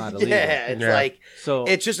decided it's not illegal. Yeah, it's Yeah. like So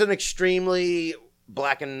it's just an extremely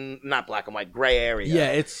not black and white, gray area.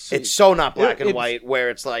 yeah, it's so not black and it's- white where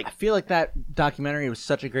it's like I feel like that documentary was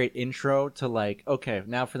such a great intro to like, okay,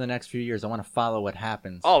 now for the next few years, I want to follow what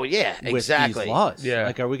happens. oh yeah, with exactly. these laws. Yeah.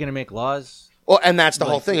 Like, are we going to make laws? Well, and that's the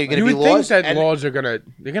whole thing. Are you going You to be would think laws? that And- laws are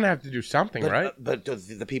they're gonna have to do something, but, right? But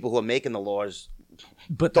the people who are making the laws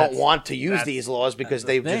But don't that's- want to use these laws because the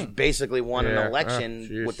they've thing. just basically won Yeah. an election.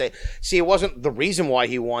 jeez. What they see, it wasn't the reason why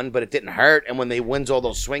he won, but it didn't hurt. And when they wins all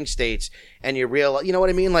those swing states, and you realize, you know what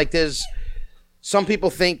I mean? Like, there's some people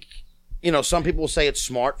think, some people will say it's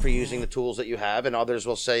smart for using the tools that you have, and others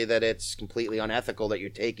will say that it's completely unethical that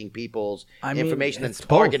you're taking people's I mean, information and it's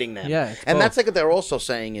targeting both. them. Yeah, it's and both. that's like what they're also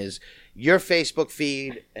saying is your Facebook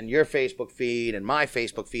feed and your Facebook feed and my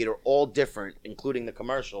Facebook feed are all different, including the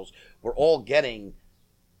commercials. We're all getting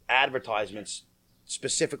advertisements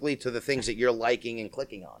specifically to the things that you're liking and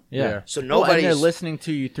clicking on. Yeah. So Well, and nobody's they're listening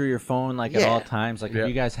to you through your phone, like at Yeah. all times. Like, Yeah. have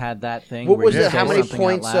you guys had that thing? What where was you it? say How many something out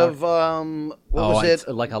points loud? of what was it's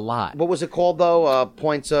it? like a lot. What was it called though?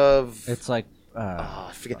 Points of It's like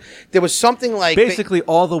I forget. There was something like basically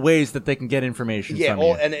all the ways that they can get information yeah, from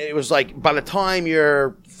you. and it was like by the time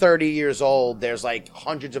you're 30 years old, there's like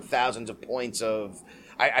hundreds of thousands of points of.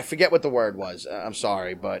 I forget what the word was. I'm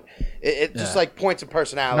sorry, but it just Yeah. like points of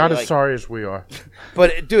personality. Not as like- sorry as we are.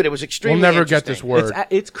 But dude, it was extremely. We'll never get interesting. this word.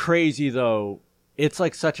 It's crazy though. it's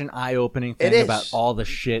like such an eye-opening thing is. about all the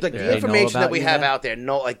shit. The that they information know that about we you have now. out there,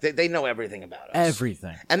 they know everything about us.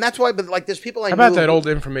 Everything. And that's why, but like, there's people I How knew. about that old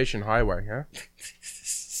information highway, huh?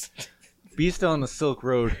 Be still on the Silk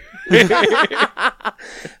Road.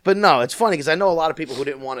 But no, it's funny because I know a lot of people who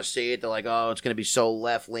didn't want to see it. They're like, "Oh, it's going to be so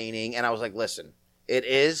left-leaning," and I was like, "Listen, it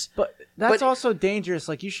is." But that's But- also dangerous.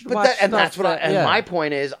 Like, you should But watch that, and stuff that's what. And yeah. my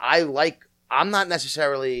point is, I'm not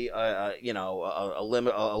necessarily, a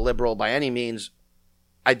liberal by any means.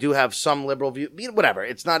 I do have some liberal view. Whatever.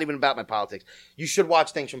 It's not even about my politics. You should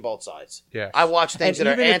watch things from both sides. Yes. I watch things And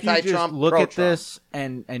that are even if you just anti-Trump. look at pro-Trump. this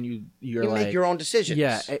and you're You like, make your own decisions.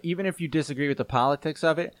 yeah. Even if you disagree with the politics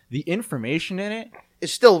of it, the information in it,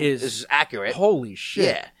 It's still is is accurate. holy shit.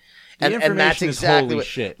 Yeah. The And information that's is exactly holy what-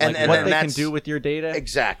 shit. and- Like, and what then they can that's- do with your data,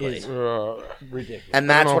 Exactly. is ridiculous.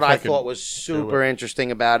 And I that's don't what know if I I could thought was super it. interesting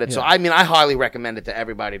about it. So, Yeah. I mean, I highly recommend it to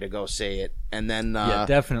everybody to go see it. And then, Yeah,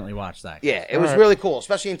 definitely watch that. yeah, it was Alright. really cool,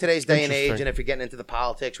 especially in today's day and age. Interesting. And if you're getting into the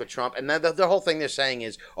politics with Trump, and then the whole thing they're saying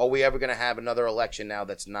is, are we ever going to have another election now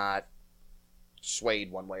that's not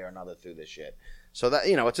swayed one way or another through this shit? So that,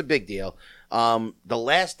 it's a big deal. The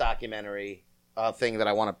last documentary thing that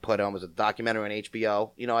I want to put on was a documentary on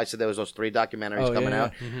HBO. I said there was those 3 documentaries Oh, coming yeah,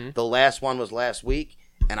 out. yeah. Mm-hmm. The last one was last week,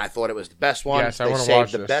 and I thought it was the best one. Yes, I they wanna saved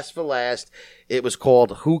watch the this. best for last. It was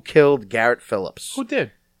called "Who Killed Garrett Phillips," Who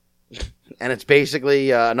did? and it's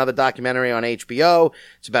basically another documentary on HBO.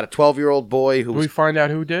 It's about a 12-year-old boy who Did was we find out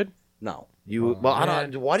who did? no. I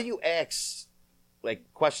man. don't. Why do you ask like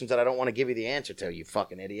questions that I don't want to give you the answer to? You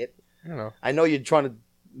fucking idiot! I don't know. I know you're trying to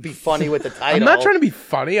be funny with the title. I'm not trying to be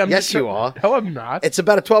funny. Yes, just you are. Hell, I'm not. It's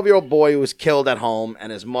about a 12-year-old boy who was killed at home, and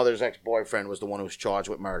his mother's ex-boyfriend was the one who was charged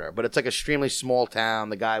with murder. But it's like an extremely small town.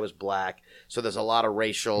 The guy was black, so there's a lot of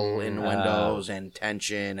racial innuendos and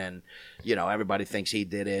tension, and everybody thinks he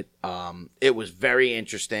did it. It was very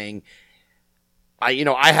interesting.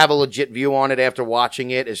 I have a legit view on it after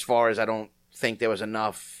watching it. As far as I don't think there was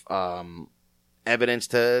enough evidence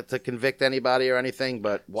to convict anybody or anything,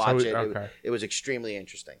 but watch it. okay. It was extremely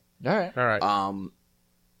interesting. All right. All right.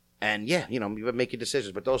 And yeah, you make your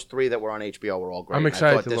decisions. But those 3 that were on HBO were all great. I'm And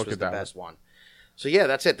excited I thought to this look was at the that best one. So yeah,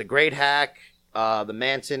 that's it. The Great Hack, the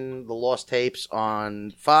Manson, the Lost Tapes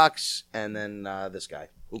on Fox, and then this guy.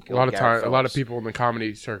 Who a killed lot of Garrett time. A lot of Phillips. people in the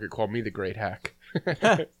comedy circuit call me the Great Hack.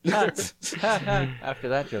 After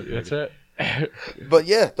that joke. That's it. But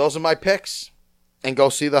yeah, those are my picks. And go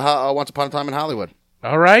see the Once Upon a Time in Hollywood.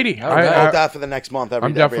 Alrighty. All right. I'll that for the next month.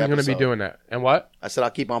 I'm definitely going to be doing that. And what? I said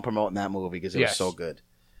I'll keep on promoting that movie because it was Yes. so good.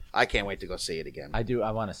 I can't wait to go see it again. I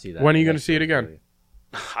want to see that. When are you going to see it again?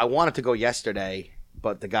 I wanted to go yesterday,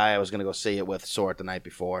 but the guy I was going to go see it with saw it the night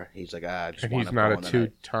before. He's like, I just And want he's to not go a on the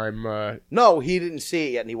night. two-time. No, he didn't see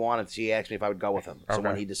it yet, and he wanted to. He asked me if I would go with him. So Okay.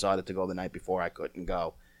 when he decided to go the night before I couldn't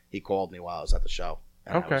go, he called me while I was at the show.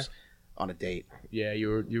 And Okay. I was on a date. Yeah, you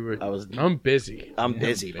were. I was. I'm busy. I'm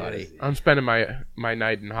busy, buddy. I'm spending my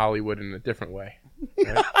night in Hollywood in a different way.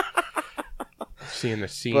 Right? Seeing the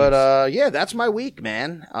scenes. But yeah, that's my week,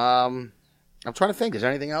 man. I'm trying to think. Is there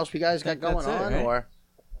anything else you guys got going that's it, on? right? Or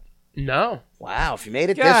no. wow, if you made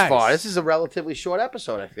it this Guys. far, this is a relatively short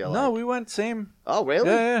episode. I feel No, like. we went same. Oh, really?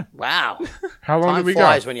 Yeah. Wow. How long Time did we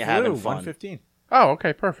flies go? when you're having fun. 115. Oh,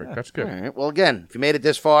 okay, perfect. That's good. All right. Well, again, if you made it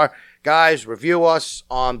this far, guys, review us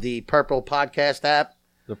on the Purple Podcast app.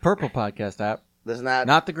 The Purple Podcast app, Isn't that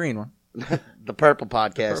not the green one. the Purple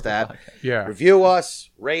Podcast Purple app? Podcast. Yeah. Review us,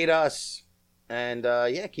 rate us, and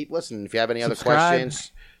yeah, keep listening. If you have any other Subscribe.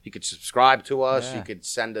 questions, you could subscribe to us. Yeah. You could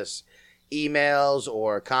send us emails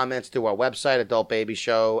or comments to our website,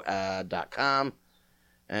 adultbabyshow.com.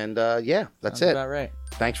 And yeah, that's Sounds it. About right.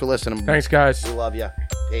 Thanks for listening. Thanks, guys. We love you.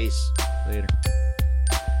 Peace. Later.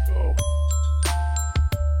 Oh.